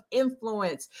seat of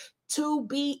influence to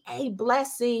be a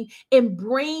blessing and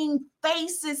bring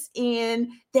faces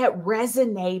in that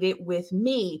resonated with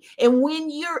me. And when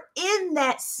you're in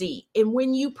that seat and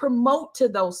when you promote to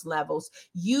those levels,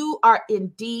 you are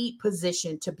indeed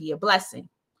positioned to be a blessing.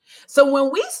 So when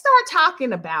we start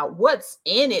talking about what's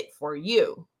in it for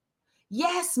you,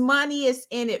 yes, money is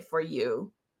in it for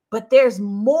you, but there's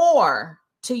more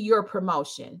to your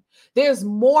promotion. There's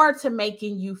more to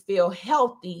making you feel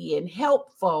healthy and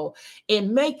helpful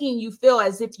and making you feel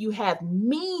as if you have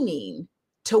meaning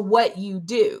to what you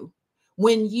do.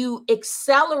 When you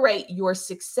accelerate your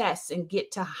success and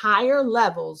get to higher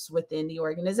levels within the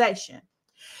organization.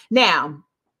 Now,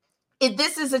 if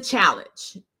this is a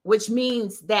challenge, which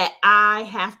means that I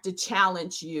have to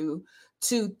challenge you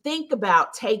to think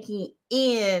about taking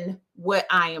in what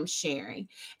I am sharing.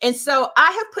 And so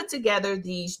I have put together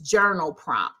these journal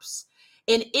prompts.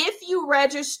 And if you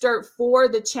registered for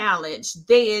the challenge,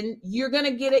 then you're going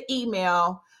to get an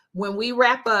email when we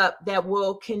wrap up that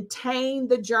will contain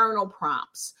the journal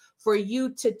prompts for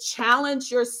you to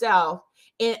challenge yourself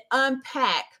and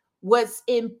unpack what's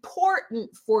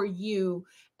important for you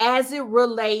as it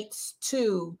relates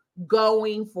to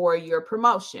going for your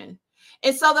promotion.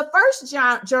 And so the first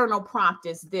journal prompt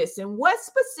is this: in what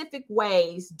specific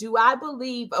ways do I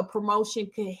believe a promotion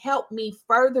can help me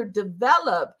further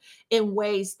develop in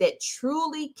ways that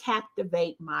truly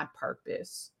captivate my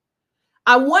purpose?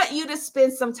 I want you to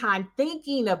spend some time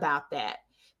thinking about that,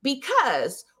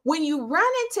 because when you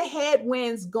run into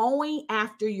headwinds going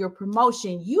after your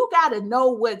promotion, you got to know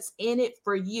what's in it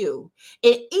for you.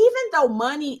 And even though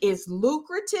money is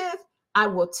lucrative, I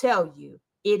will tell you,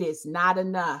 it is not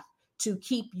enough to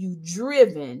keep you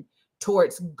driven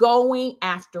towards going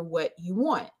after what you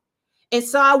want. And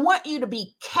so I want you to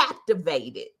be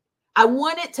captivated. I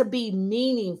want it to be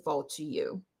meaningful to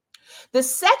you. The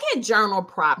second journal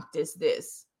prompt is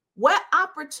this: what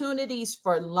opportunities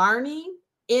for learning,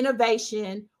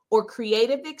 innovation, or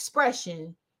creative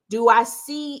expression do I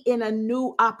see in a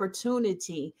new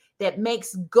opportunity that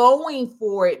makes going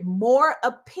for it more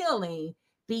appealing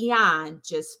beyond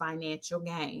just financial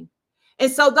gain?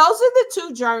 And so those are the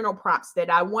two journal prompts that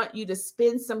I want you to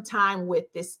spend some time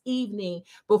with this evening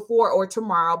or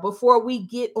tomorrow, before we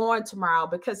get on tomorrow.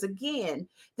 Because again,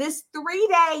 this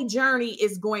 3-day journey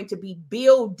is going to be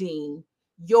building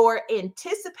your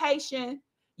anticipation,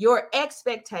 your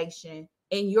expectation,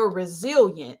 and your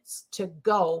resilience to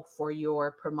go for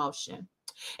your promotion.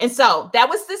 And so that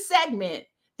was the segment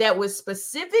that was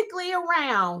specifically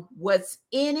around what's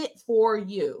in it for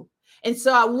you. And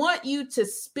so I want you to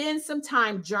spend some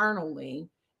time journaling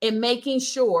and making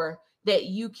sure that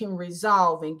you can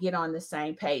resolve and get on the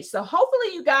same page. So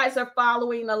hopefully you guys are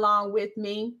following along with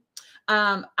me.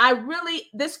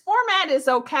 This format is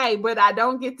okay, but I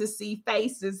don't get to see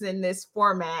faces in this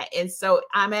format. And so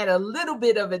I'm at a little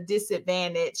bit of a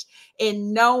disadvantage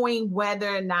in knowing whether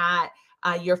or not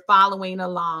you're following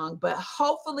along, but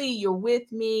hopefully you're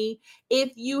with me.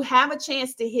 If you have a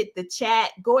chance to hit the chat,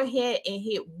 go ahead and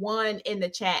hit 1 in the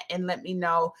chat and let me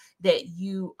know that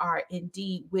you are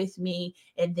indeed with me.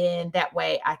 And then that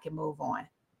way I can move on.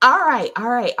 All right.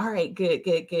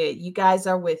 Good. You guys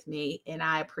are with me and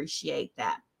I appreciate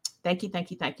that. Thank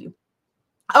you.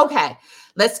 Okay,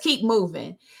 let's keep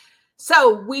moving.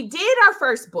 So we did our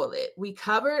first bullet. We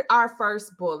covered our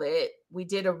first bullet. We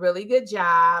did a really good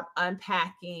job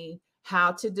unpacking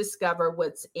how to discover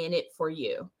what's in it for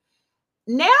you.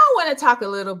 Now I want to talk a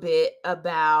little bit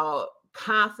about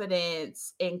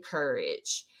confidence and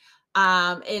courage,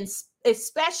 and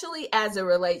especially as it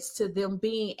relates to them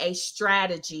being a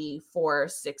strategy for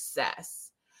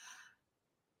success.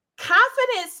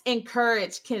 Confidence and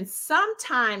courage can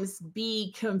sometimes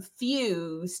be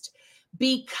confused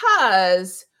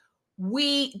because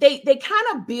they kind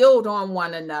of build on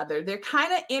one another. They're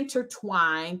kind of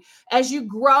intertwined. As you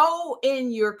grow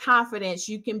in your confidence,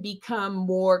 you can become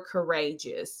more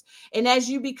courageous. And as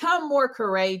you become more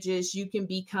courageous, you can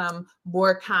become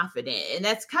more confident. And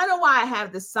that's kind of why I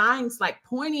have the signs like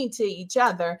pointing to each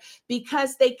other,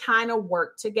 because they kind of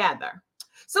work together.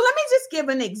 So let me just give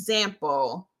an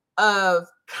example of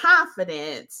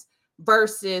confidence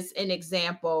versus an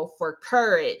example for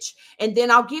courage. And then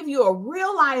I'll give you a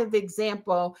real life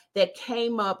example that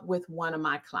came up with one of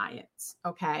my clients.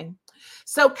 Okay.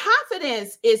 So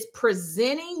confidence is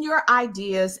presenting your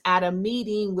ideas at a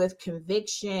meeting with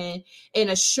conviction and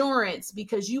assurance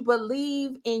because you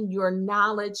believe in your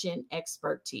knowledge and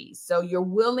expertise. So you're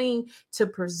willing to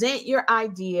present your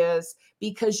ideas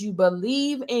because you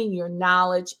believe in your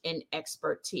knowledge and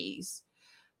expertise.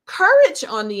 Courage,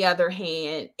 on the other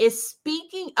hand, is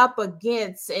speaking up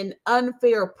against an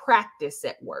unfair practice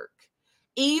at work.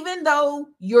 Even though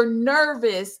you're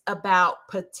nervous about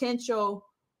potential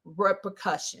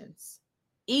repercussions,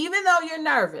 even though you're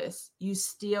nervous, you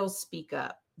still speak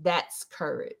up. That's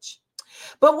courage.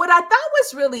 But what I thought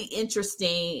was really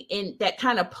interesting and that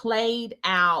kind of played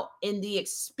out in the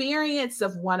experience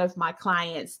of one of my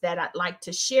clients that I'd like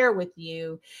to share with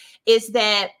you is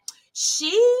that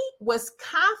she was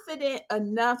confident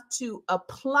enough to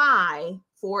apply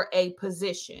for a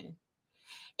position.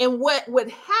 And what would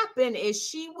happen is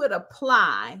she would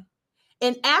apply.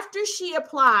 And after she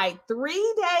applied,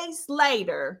 3 days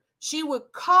later, she would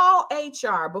call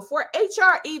HR before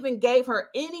HR even gave her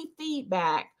any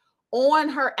feedback on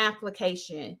her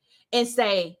application and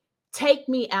say, take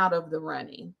me out of the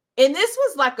running. And this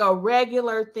was like a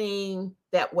regular thing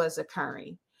that was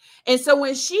occurring. And so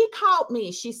when she called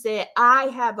me, she said, I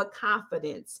have a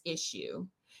confidence issue.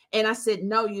 And I said,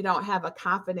 no, you don't have a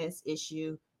confidence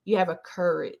issue. You have a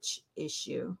courage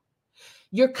issue.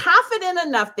 You're confident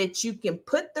enough that you can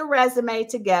put the resume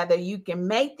together, you can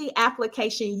make the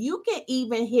application, you can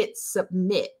even hit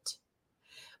submit.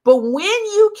 But when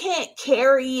you can't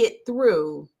carry it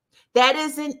through, that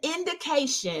is an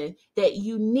indication that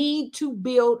you need to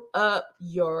build up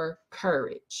your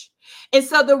courage. And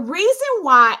so the reason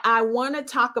why I want to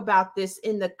talk about this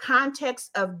in the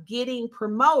context of getting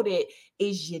promoted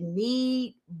is you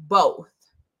need both.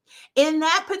 In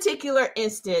that particular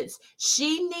instance,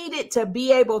 she needed to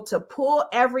be able to pull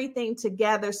everything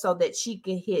together so that she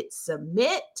could hit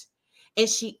submit. And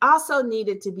she also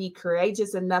needed to be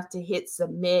courageous enough to hit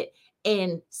submit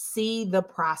and see the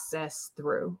process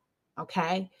through.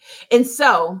 Okay. And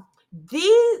so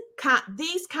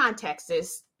these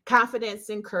contexts, confidence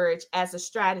and courage as a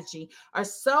strategy, are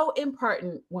so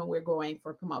important when we're going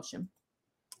for promotion.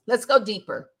 Let's go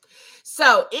deeper.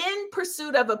 So, in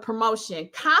pursuit of a promotion,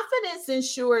 confidence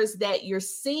ensures that you're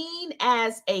seen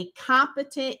as a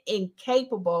competent and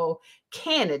capable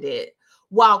candidate,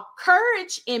 while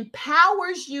courage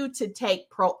empowers you to take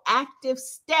proactive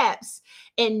steps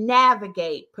and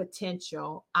navigate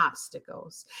potential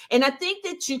obstacles. And I think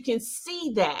that you can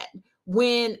see that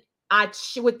when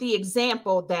with the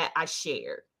example that I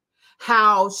shared,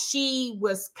 how she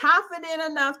was confident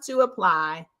enough to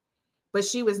apply, but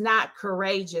she was not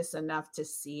courageous enough to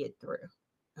see it through.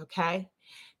 Okay.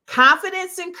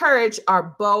 Confidence and courage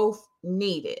are both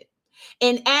needed.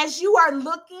 And as you are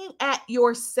looking at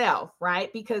yourself,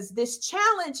 right? Because this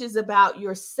challenge is about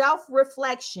your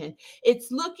self-reflection.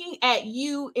 It's looking at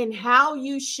you and how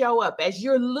you show up. As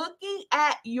you're looking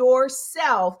at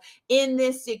yourself in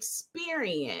this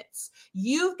experience,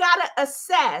 you've got to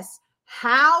assess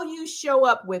how you show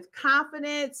up with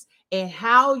confidence and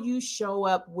how you show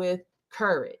up with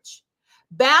courage.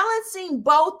 Balancing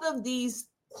both of these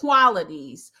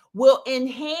qualities will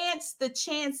enhance the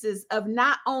chances of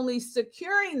not only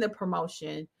securing the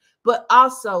promotion, but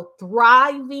also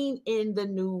thriving in the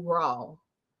new role.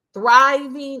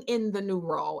 Thriving in the new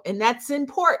role. And that's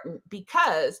important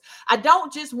because I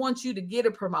don't just want you to get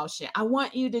a promotion. I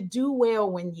want you to do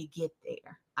well when you get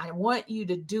there. I want you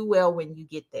to do well when you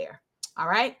get there. All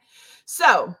right.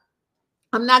 So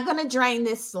I'm not going to drain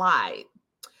this slide.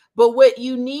 But what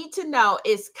you need to know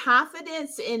is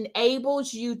confidence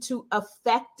enables you to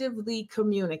effectively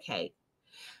communicate.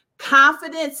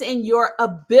 Confidence in your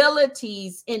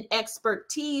abilities and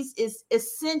expertise is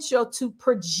essential to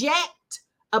project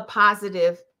a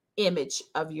positive image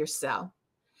of yourself.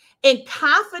 And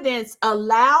confidence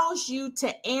allows you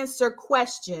to answer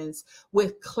questions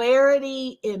with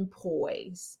clarity and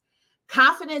poise.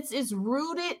 Confidence is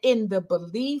rooted in the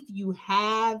belief you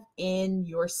have in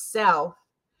yourself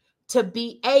to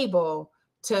be able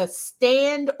to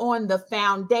stand on the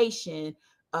foundation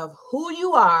of who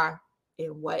you are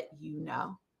and what you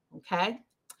know. Okay.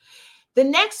 The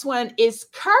next one is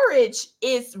courage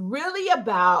is really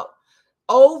about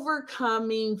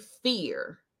overcoming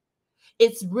fear.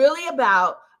 It's really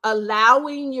about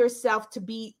allowing yourself to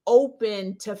be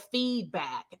open to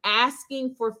feedback,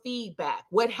 asking for feedback.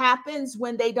 What happens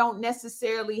when they don't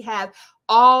necessarily have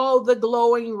all the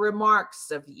glowing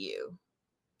remarks of you?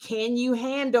 Can you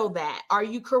handle that? Are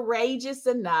you courageous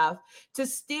enough to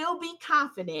still be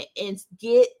confident and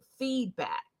get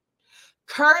feedback?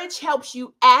 Courage helps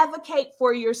you advocate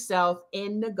for yourself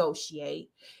and negotiate.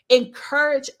 And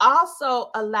courage also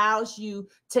allows you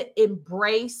to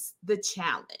embrace the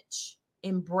challenge.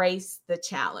 Embrace the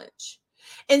challenge.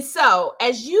 And so,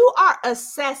 as you are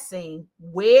assessing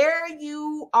where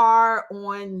you are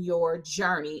on your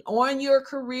journey, on your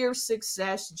career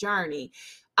success journey,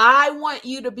 I want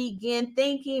you to begin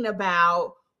thinking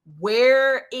about,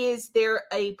 where is there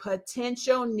a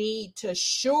potential need to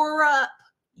shore up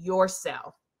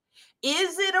yourself?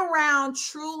 Is it around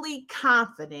truly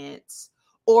confidence,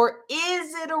 or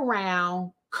is it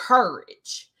around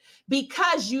courage?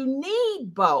 Because you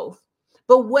need both.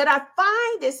 But what I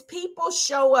find is people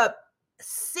show up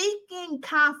seeking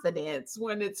confidence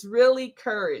when it's really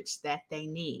courage that they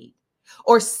need,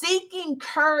 or seeking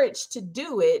courage to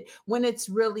do it when it's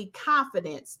really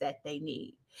confidence that they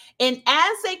need. And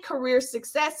as a career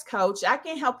success coach, I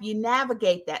can help you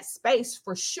navigate that space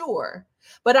for sure.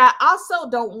 But I also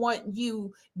don't want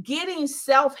you getting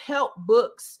self-help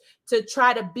books to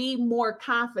try to be more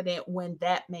confident when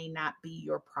that may not be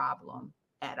your problem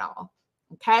at all.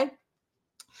 Okay.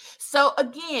 So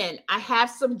again, I have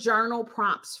some journal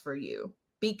prompts for you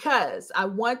because I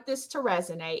want this to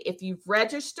resonate. If you've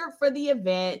registered for the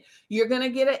event, you're going to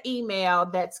get an email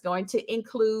that's going to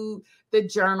include the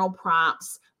journal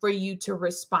prompts for you to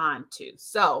respond to.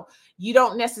 So you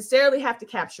don't necessarily have to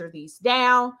capture these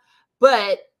down,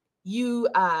 but you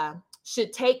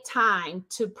should take time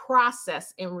to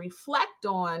process and reflect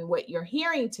on what you're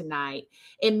hearing tonight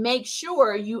and make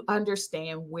sure you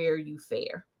understand where you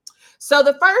fare. So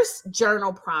the first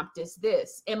journal prompt is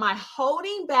this: am I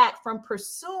holding back from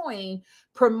pursuing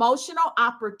promotional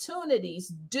opportunities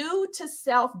due to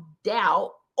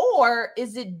self-doubt, or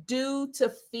is it due to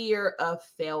fear of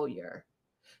failure?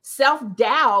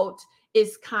 Self-doubt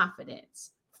is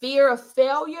confidence. Fear of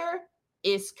failure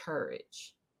is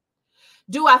courage.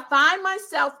 Do I find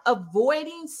myself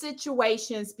avoiding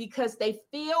situations because they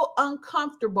feel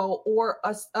uncomfortable or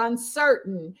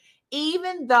uncertain,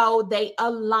 even though they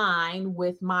align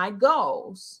with my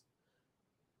goals?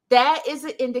 That is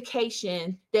an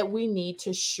indication that we need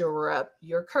to shore up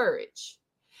your courage.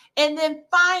 And then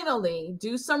finally,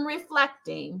 do some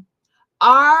reflecting.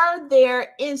 Are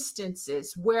there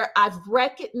instances where I've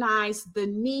recognized the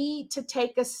need to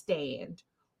take a stand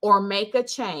or make a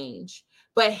change,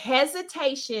 but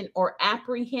hesitation or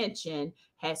apprehension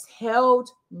has held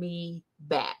me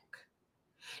back?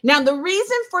 Now, the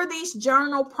reason for these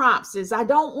journal prompts is I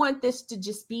don't want this to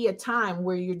just be a time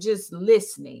where you're just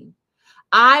listening.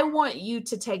 I want you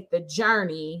to take the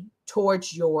journey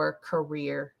towards your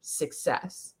career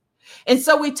success. And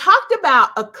so we talked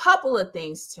about a couple of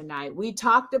things tonight. We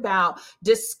talked about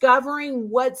discovering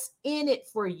what's in it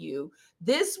for you.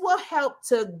 This will help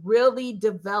to really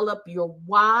develop your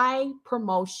why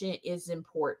promotion is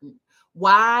important,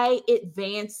 why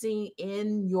advancing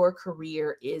in your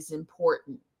career is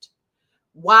important.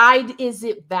 Why is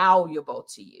it valuable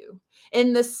to you?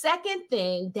 And the second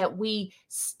thing that we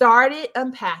started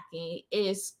unpacking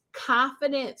is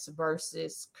confidence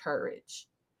versus courage.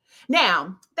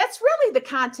 Now, that's really the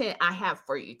content I have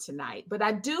for you tonight, but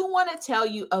I do want to tell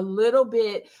you a little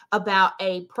bit about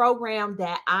a program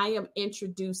that I am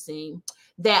introducing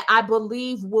that I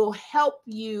believe will help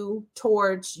you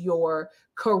towards your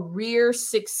career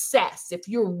success. If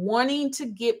you're wanting to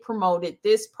get promoted,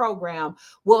 this program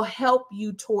will help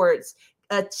you towards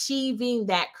achieving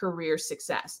that career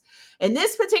success. And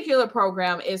this particular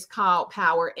program is called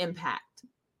Power Impact.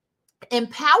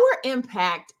 And Power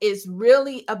Impact is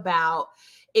really about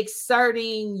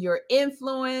exerting your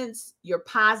influence, your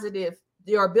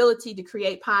ability to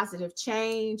create positive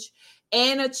change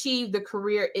and achieve the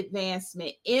career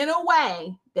advancement in a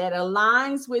way that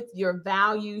aligns with your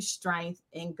values, strengths,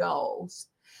 and goals.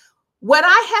 What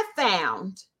I have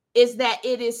found is that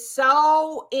it is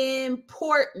so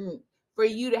important for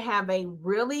you to have a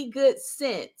really good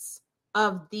sense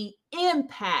of the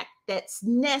impact that's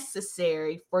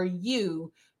necessary for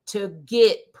you to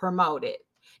get promoted.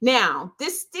 Now,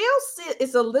 this still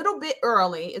is a little bit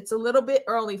early. It's a little bit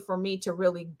early for me to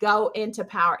really go into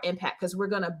Power Impact because we're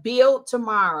going to build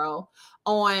tomorrow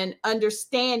on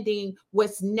understanding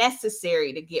what's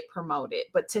necessary to get promoted.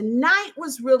 But tonight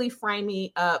was really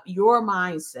framing up your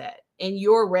mindset and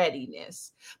your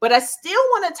readiness. But I still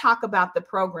want to talk about the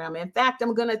program. In fact,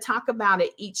 I'm going to talk about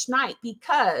it each night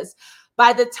because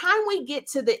by the time we get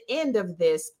to the end of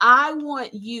this, I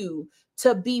want you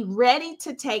to be ready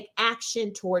to take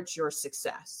action towards your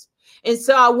success. And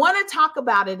so I want to talk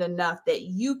about it enough that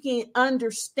you can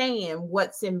understand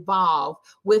what's involved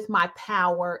with my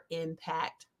Power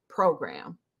Impact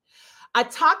program. I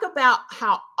talk about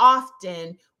how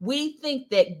often we think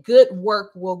that good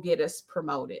work will get us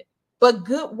promoted, but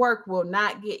good work will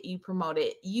not get you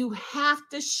promoted. You have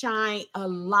to shine a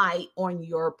light on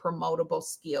your promotable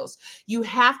skills. You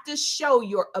have to show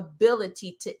your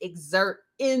ability to exert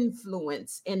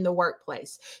influence in the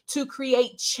workplace, to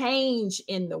create change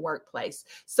in the workplace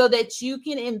so that you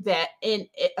can invest and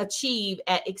achieve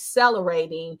at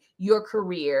accelerating your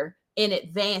career and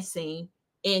advancing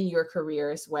in your career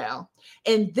as well.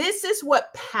 And this is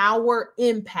what Power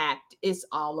Impact is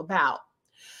all about.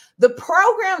 The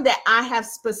program that I have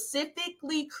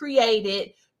specifically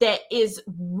created that is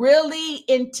really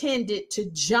intended to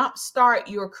jumpstart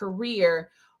your career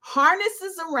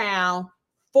harnesses around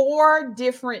 4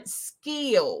 different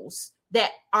skills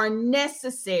that are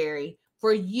necessary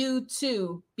for you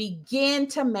to begin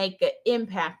to make an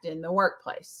impact in the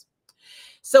workplace.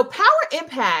 So Power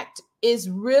Impact is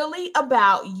really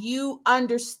about you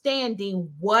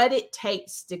understanding what it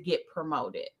takes to get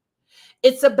promoted.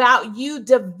 It's about you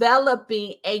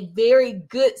developing a very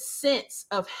good sense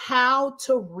of how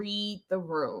to read the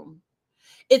room.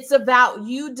 It's about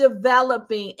you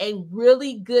developing a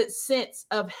really good sense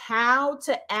of how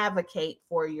to advocate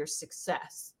for your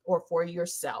success or for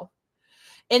yourself.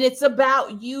 And it's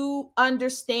about you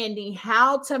understanding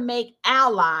how to make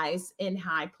allies in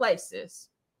high places.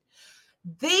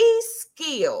 These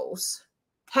skills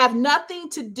have nothing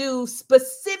to do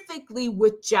specifically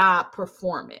with job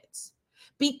performance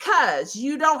because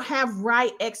you don't have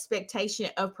right expectation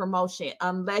of promotion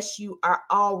unless you are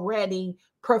already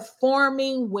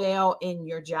performing well in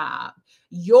your job.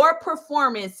 Your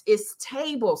performance is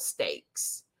table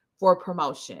stakes for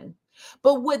promotion.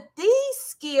 But what these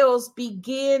skills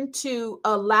begin to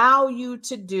allow you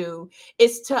to do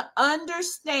is to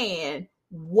understand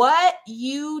what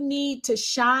you need to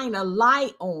shine a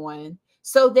light on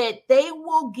so that they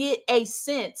will get a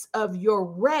sense of your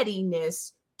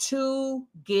readiness to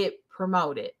get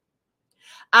promoted.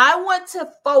 I want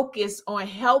to focus on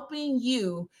helping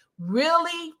you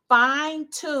really fine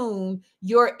tune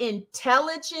your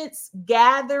intelligence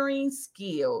gathering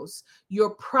skills,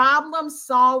 your problem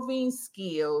solving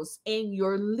skills, and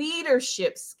your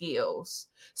leadership skills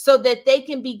so that they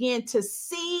can begin to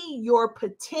see your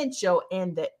potential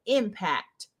and the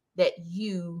impact that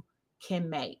you can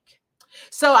make.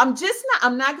 So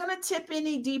I'm not going to tip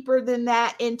any deeper than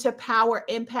that into Power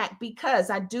Impact because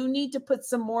I do need to put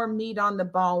some more meat on the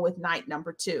bone with night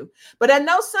number 2. But I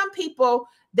know some people,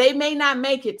 they may not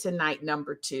make it to night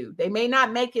number 2. They may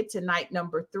not make it to night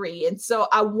number 3. And so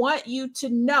I want you to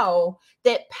know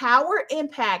that Power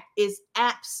Impact is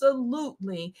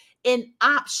absolutely an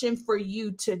option for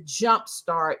you to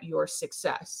jumpstart your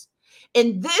success.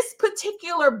 And this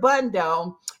particular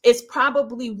bundle is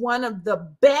probably one of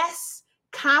the best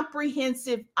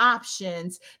comprehensive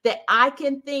options that I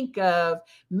can think of,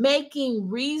 making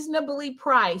reasonably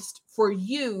priced for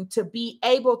you to be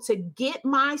able to get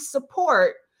my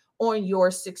support on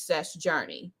your success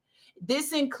journey.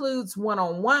 This includes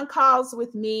one-on-one calls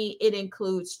with me. It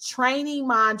includes training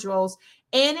modules,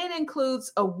 and it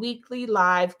includes a weekly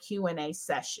live Q&A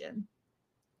session.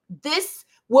 This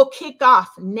will kick off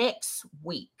next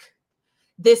week.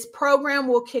 This program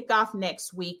will kick off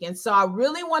next week. And so I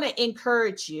really want to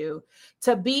encourage you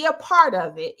to be a part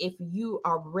of it if you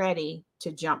are ready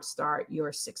to jumpstart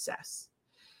your success.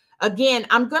 Again,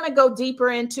 I'm going to go deeper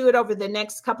into it over the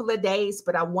next couple of days,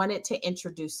 but I wanted to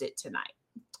introduce it tonight.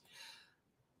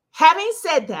 Having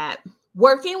said that,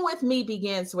 working with me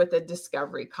begins with a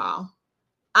discovery call.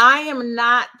 I am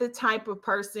not the type of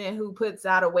person who puts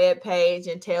out a web page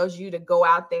and tells you to go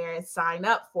out there and sign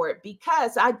up for it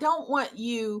because I don't want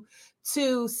you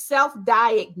to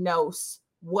self-diagnose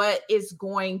what is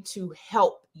going to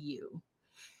help you.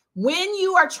 When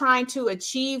you are trying to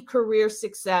achieve career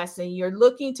success and you're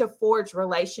looking to forge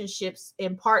relationships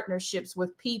and partnerships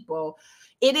with people,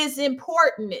 it is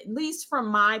important, at least from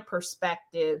my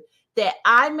perspective, that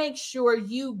I make sure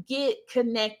you get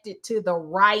connected to the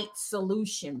right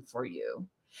solution for you.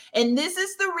 And this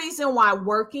is the reason why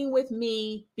working with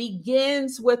me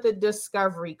begins with a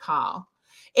discovery call.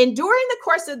 And during the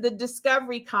course of the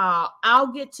discovery call,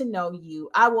 I'll get to know you.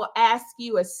 I will ask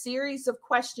you a series of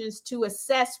questions to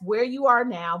assess where you are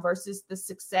now versus the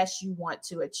success you want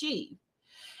to achieve.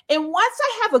 And once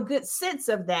I have a good sense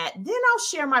of that, then I'll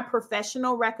share my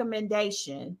professional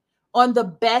recommendation on the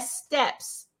best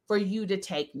steps for you to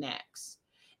take next.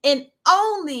 And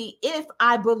only if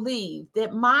I believe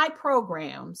that my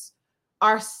programs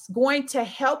are going to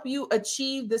help you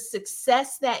achieve the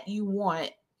success that you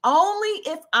want, only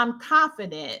if I'm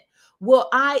confident will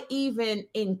I even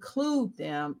include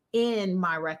them in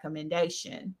my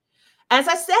recommendation. As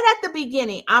I said at the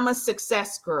beginning, I'm a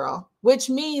success girl, which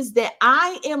means that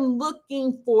I am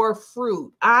looking for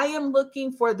fruit. I am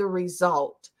looking for the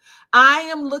result. I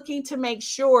am looking to make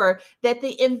sure that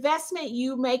the investment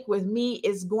you make with me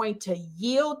is going to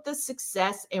yield the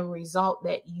success and result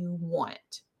that you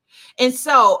want. And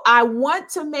so I want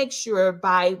to make sure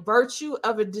by virtue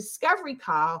of a discovery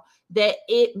call that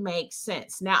it makes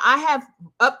sense. Now I have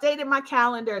updated my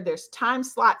calendar. There's time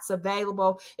slots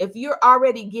available. If you're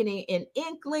already getting an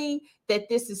inkling that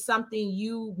this is something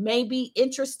you may be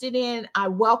interested in, I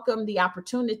welcome the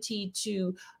opportunity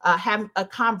to have a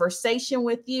conversation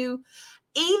with you.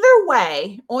 Either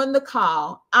way, on the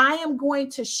call, I am going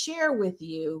to share with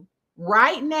you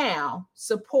right now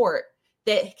support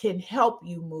that can help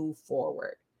you move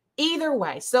forward. Either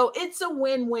way. So it's a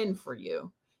win-win for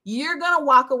you. You're going to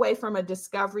walk away from a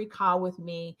discovery call with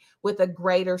me with a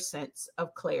greater sense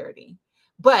of clarity.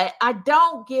 But I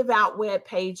don't give out web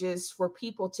pages for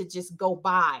people to just go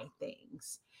buy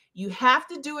things. You have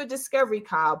to do a discovery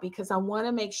call because I want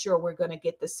to make sure we're going to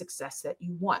get the success that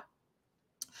you want.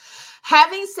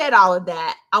 Having said all of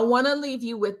that, I want to leave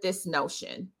you with this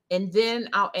notion, and then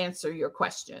I'll answer your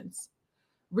questions.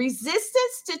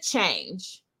 Resistance to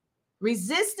change.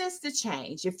 Resistance to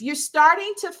change. If you're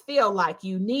starting to feel like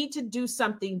you need to do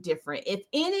something different, if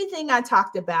anything I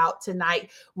talked about tonight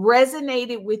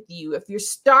resonated with you, if you're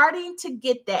starting to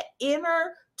get that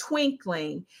inner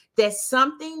twinkling that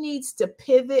something needs to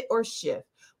pivot or shift,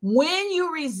 when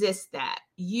you resist that,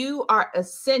 you are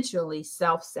essentially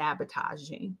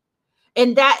self-sabotaging.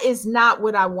 And that is not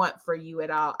what I want for you at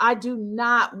all. I do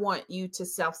not want you to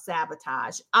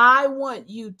self-sabotage. I want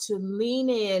you to lean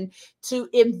in to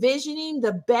envisioning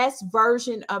the best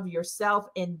version of yourself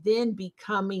and then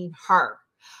becoming her.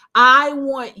 I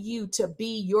want you to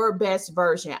be your best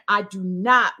version. I do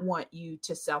not want you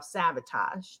to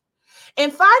self-sabotage.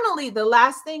 And finally, the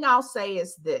last thing I'll say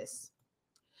is this.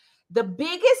 The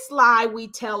biggest lie we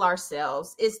tell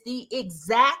ourselves is the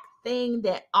exact thing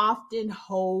that often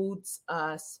holds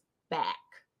us back.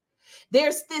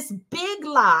 There's this big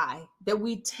lie that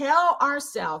we tell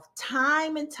ourselves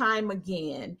time and time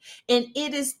again, and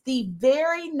it is the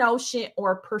very notion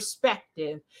or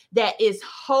perspective that is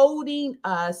holding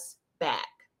us back.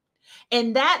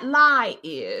 And that lie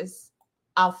is,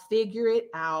 I'll figure it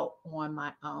out on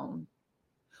my own.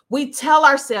 We tell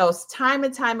ourselves time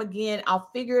and time again, I'll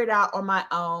figure it out on my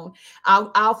own.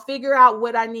 I'll figure out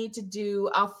what I need to do.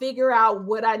 I'll figure out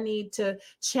what I need to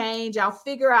change. I'll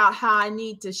figure out how I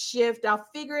need to shift. I'll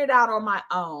figure it out on my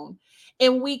own.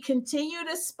 And we continue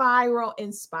to spiral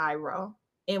and spiral.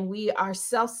 And we are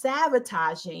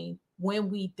self-sabotaging when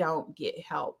we don't get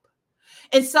help.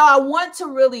 And so I want to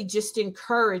really just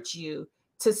encourage you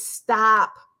to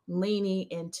stop leaning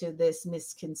into this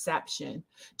misconception,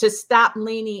 to stop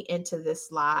leaning into this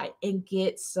lie and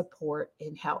get support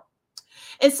and help.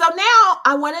 And so now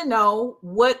I want to know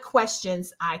what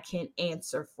questions I can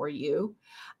answer for you.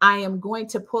 I am going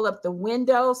to pull up the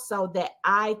window so that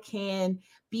I can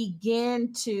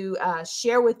begin to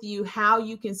share with you how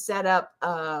you can set up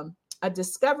a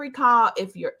discovery call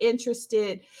if you're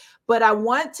interested. But I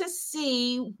want to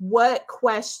see what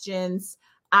questions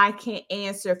I can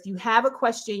answer. If you have a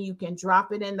question, you can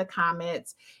drop it in the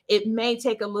comments. It may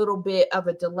take a little bit of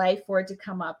a delay for it to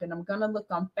come up. And I'm going to look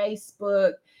on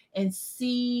Facebook and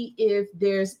see if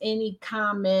there's any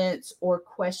comments or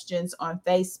questions on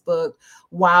Facebook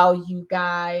while you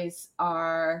guys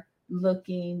are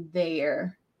looking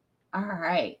there. All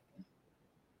right.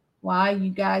 While you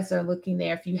guys are looking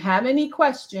there, if you have any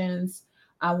questions,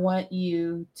 I want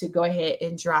you to go ahead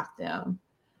and drop them.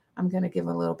 I'm going to give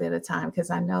a little bit of time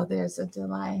because I know there's a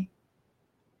delay.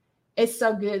 It's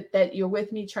so good that you're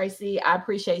with me, Tracy. I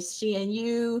appreciate she and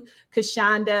you,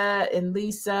 Kashonda and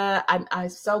Lisa. I'm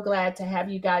so glad to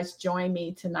have you guys join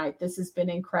me tonight. This has been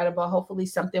incredible. Hopefully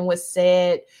something was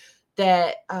said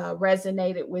that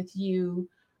resonated with you.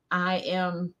 I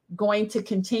am going to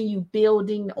continue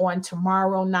building on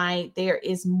tomorrow night. There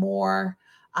is more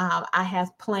I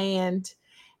have planned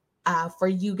for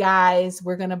you guys.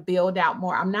 We're going to build out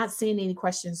more. I'm not seeing any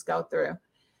questions go through.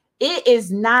 It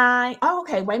is 9. Oh,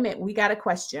 okay. Wait a minute. We got a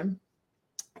question.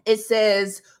 It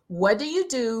says, what do you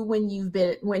do when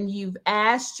you've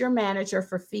asked your manager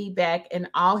for feedback and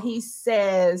all he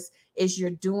says is you're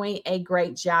doing a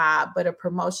great job, but a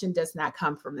promotion does not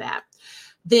come from that?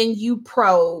 Then you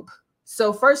probe.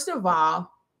 So first of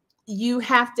all, you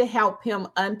have to help him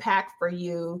unpack for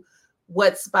you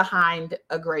what's behind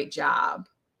a great job.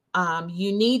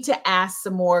 You need to ask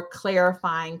some more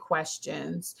clarifying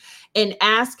questions and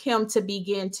ask him to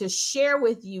begin to share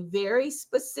with you very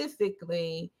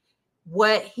specifically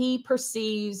what he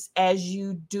perceives as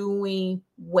you doing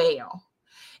well.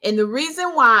 And the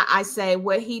reason why I say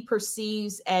what he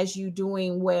perceives as you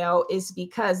doing well is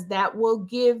because that will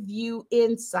give you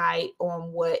insight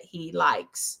on what he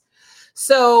likes.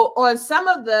 So on some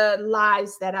of the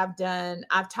lives that I've done,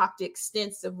 I've talked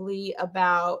extensively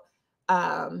about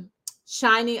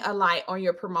shining a light on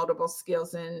your promotable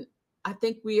skills. And I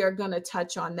think we are going to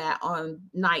touch on that on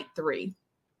night 3.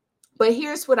 But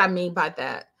here's what I mean by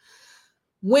that.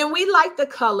 When we like the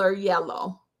color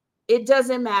yellow, it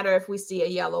doesn't matter if we see a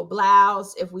yellow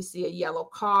blouse, if we see a yellow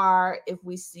car, if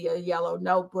we see a yellow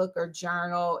notebook or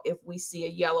journal, if we see a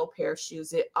yellow pair of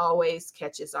shoes, it always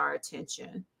catches our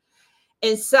attention.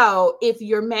 And so if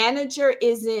your manager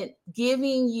isn't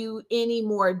giving you any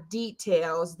more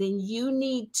details, then you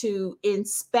need to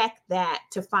inspect that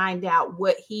to find out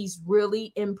what he's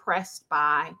really impressed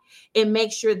by and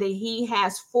make sure that he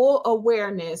has full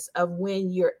awareness of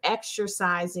when you're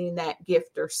exercising that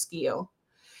gift or skill.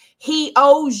 He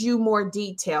owes you more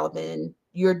detail than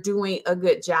you're doing a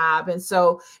good job. And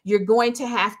so you're going to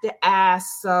have to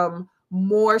ask some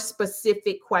more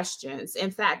specific questions.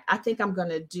 In fact, I think I'm going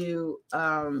to do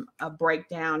a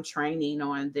breakdown training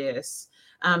on this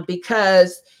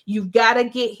because you've got to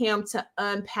get him to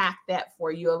unpack that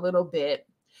for you a little bit.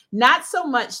 Not so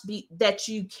much that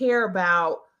you care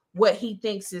about what he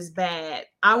thinks is bad.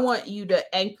 I want you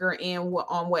to anchor in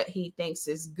on what he thinks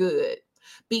is good,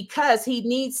 because he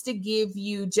needs to give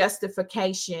you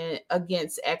justification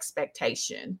against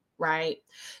expectation, right?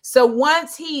 So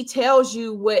once he tells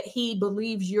you what he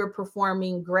believes you're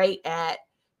performing great at,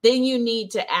 then you need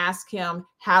to ask him,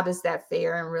 how does that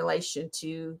fare in relation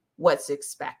to what's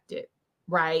expected,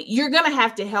 right? You're going to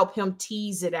have to help him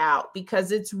tease it out,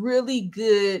 because it's really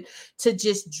good to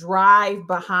just drive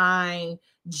behind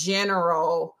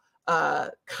general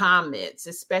comments,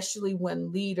 especially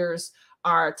when leaders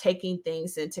are taking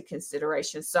things into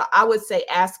consideration. So I would say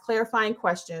ask clarifying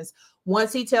questions.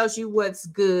 Once he tells you what's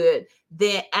good,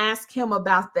 then ask him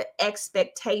about the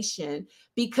expectation,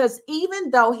 because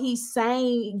even though he's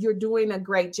saying you're doing a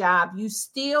great job, you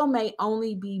still may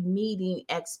only be meeting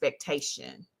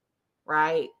expectation,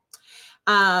 right?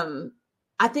 I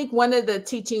think one of the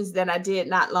teachings that I did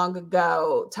not long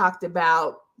ago talked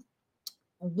about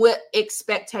what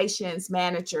expectations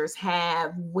managers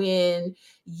have when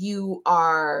you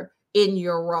are in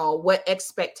your role, what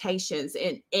expectations,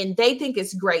 and they think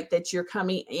it's great that you're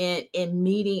coming in and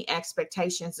meeting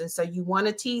expectations. And so you want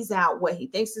to tease out what he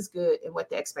thinks is good and what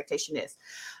the expectation is.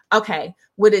 Okay.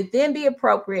 Would it then be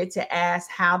appropriate to ask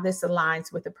how this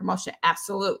aligns with the promotion?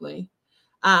 Absolutely.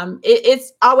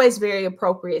 It's always very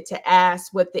appropriate to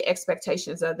ask what the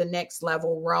expectations of the next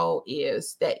level role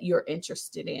is that you're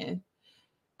interested in.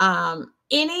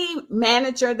 Any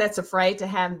manager that's afraid to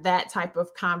have that type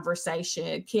of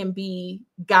conversation can be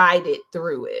guided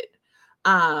through it.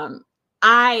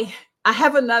 I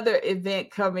have another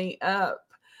event coming up.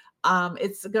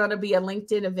 It's going to be a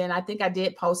LinkedIn event. I think I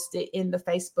did post it in the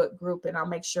Facebook group, and I'll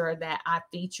make sure that I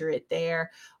feature it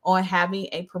there on having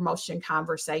a promotion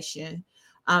conversation.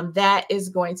 That is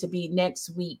going to be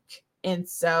next week. And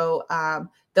so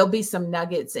there'll be some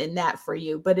nuggets in that for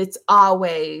you, but it's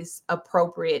always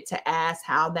appropriate to ask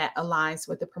how that aligns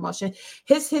with the promotion.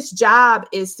 His job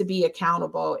is to be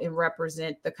accountable and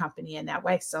represent the company in that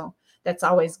way. So that's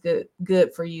always good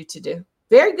for you to do.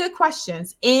 Very good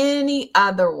questions. Any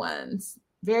other ones?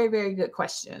 Very, very good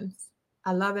questions.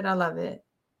 I love it. I love it.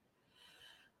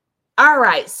 All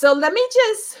right. So let me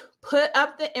just put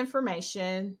up the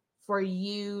information for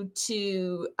you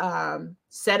to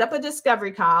set up a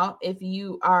discovery call if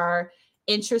you are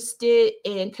interested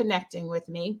in connecting with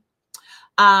me.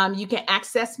 You can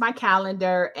access my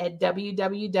calendar at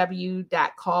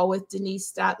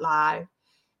www.callwithdenise.live.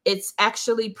 It's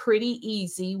actually pretty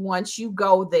easy. Once you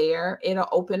go there, it'll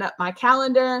open up my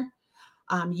calendar.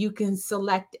 You can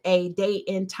select a date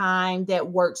and time that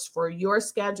works for your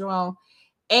schedule.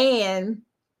 And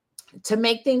to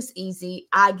make things easy,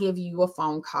 I give you a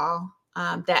phone call.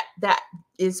 That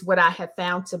is what I have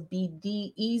found to be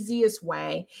the easiest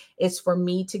way, is for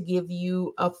me to give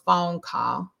you a phone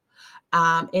call.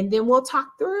 And then we'll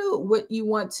talk through what you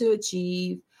want to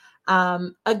achieve.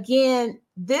 Again,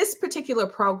 this particular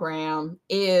program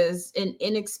is an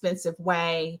inexpensive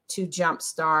way to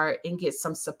jumpstart and get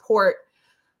some support,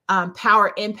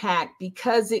 power impact,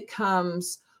 because it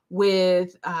comes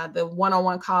with the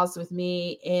one-on-one calls with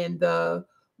me and the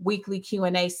weekly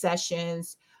Q&A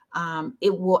sessions.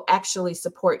 it will actually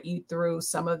support you through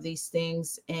some of these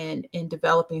things and in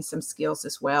developing some skills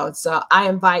as well. So I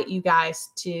invite you guys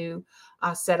to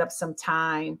set up some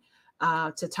time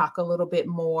to talk a little bit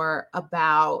more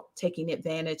about taking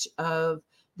advantage of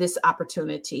this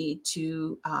opportunity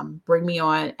to bring me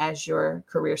on as your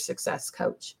career success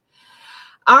coach.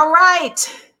 All right.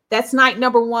 That's night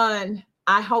number 1.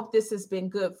 I hope this has been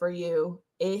good for you.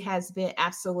 It has been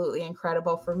absolutely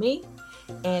incredible for me.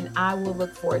 And I will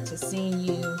look forward to seeing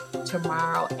you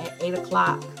tomorrow at 8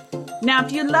 o'clock. Now,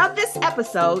 if you love this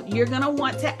episode, you're going to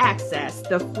want to access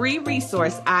the free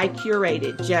resource I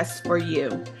curated just for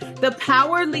you. The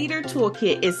Power Leader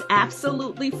Toolkit is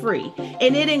absolutely free,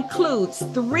 and it includes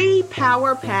 3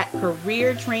 power-packed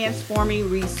career transforming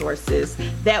resources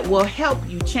that will help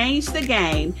you change the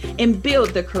game and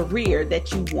build the career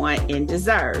that you want and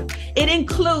deserve. It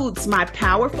includes my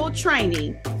powerful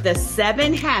training, The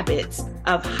 7 Habits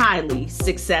of Highly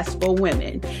Successful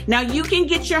Women. Now, you can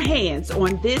get your hands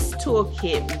on this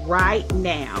toolkit right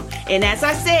now. And as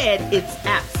I said, it's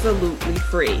absolutely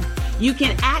free. You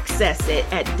can access it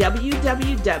at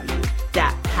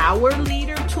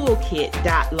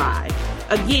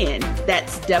www.powerleadertoolkit.live. Again,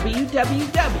 that's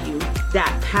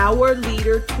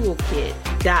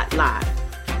www.powerleadertoolkit.live.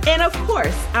 And of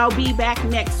course, I'll be back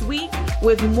next week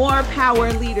with more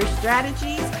power leader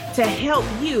strategies to help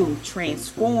you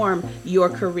transform your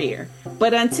career.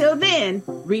 But until then,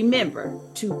 remember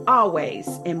to always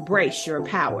embrace your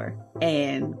power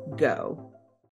and go.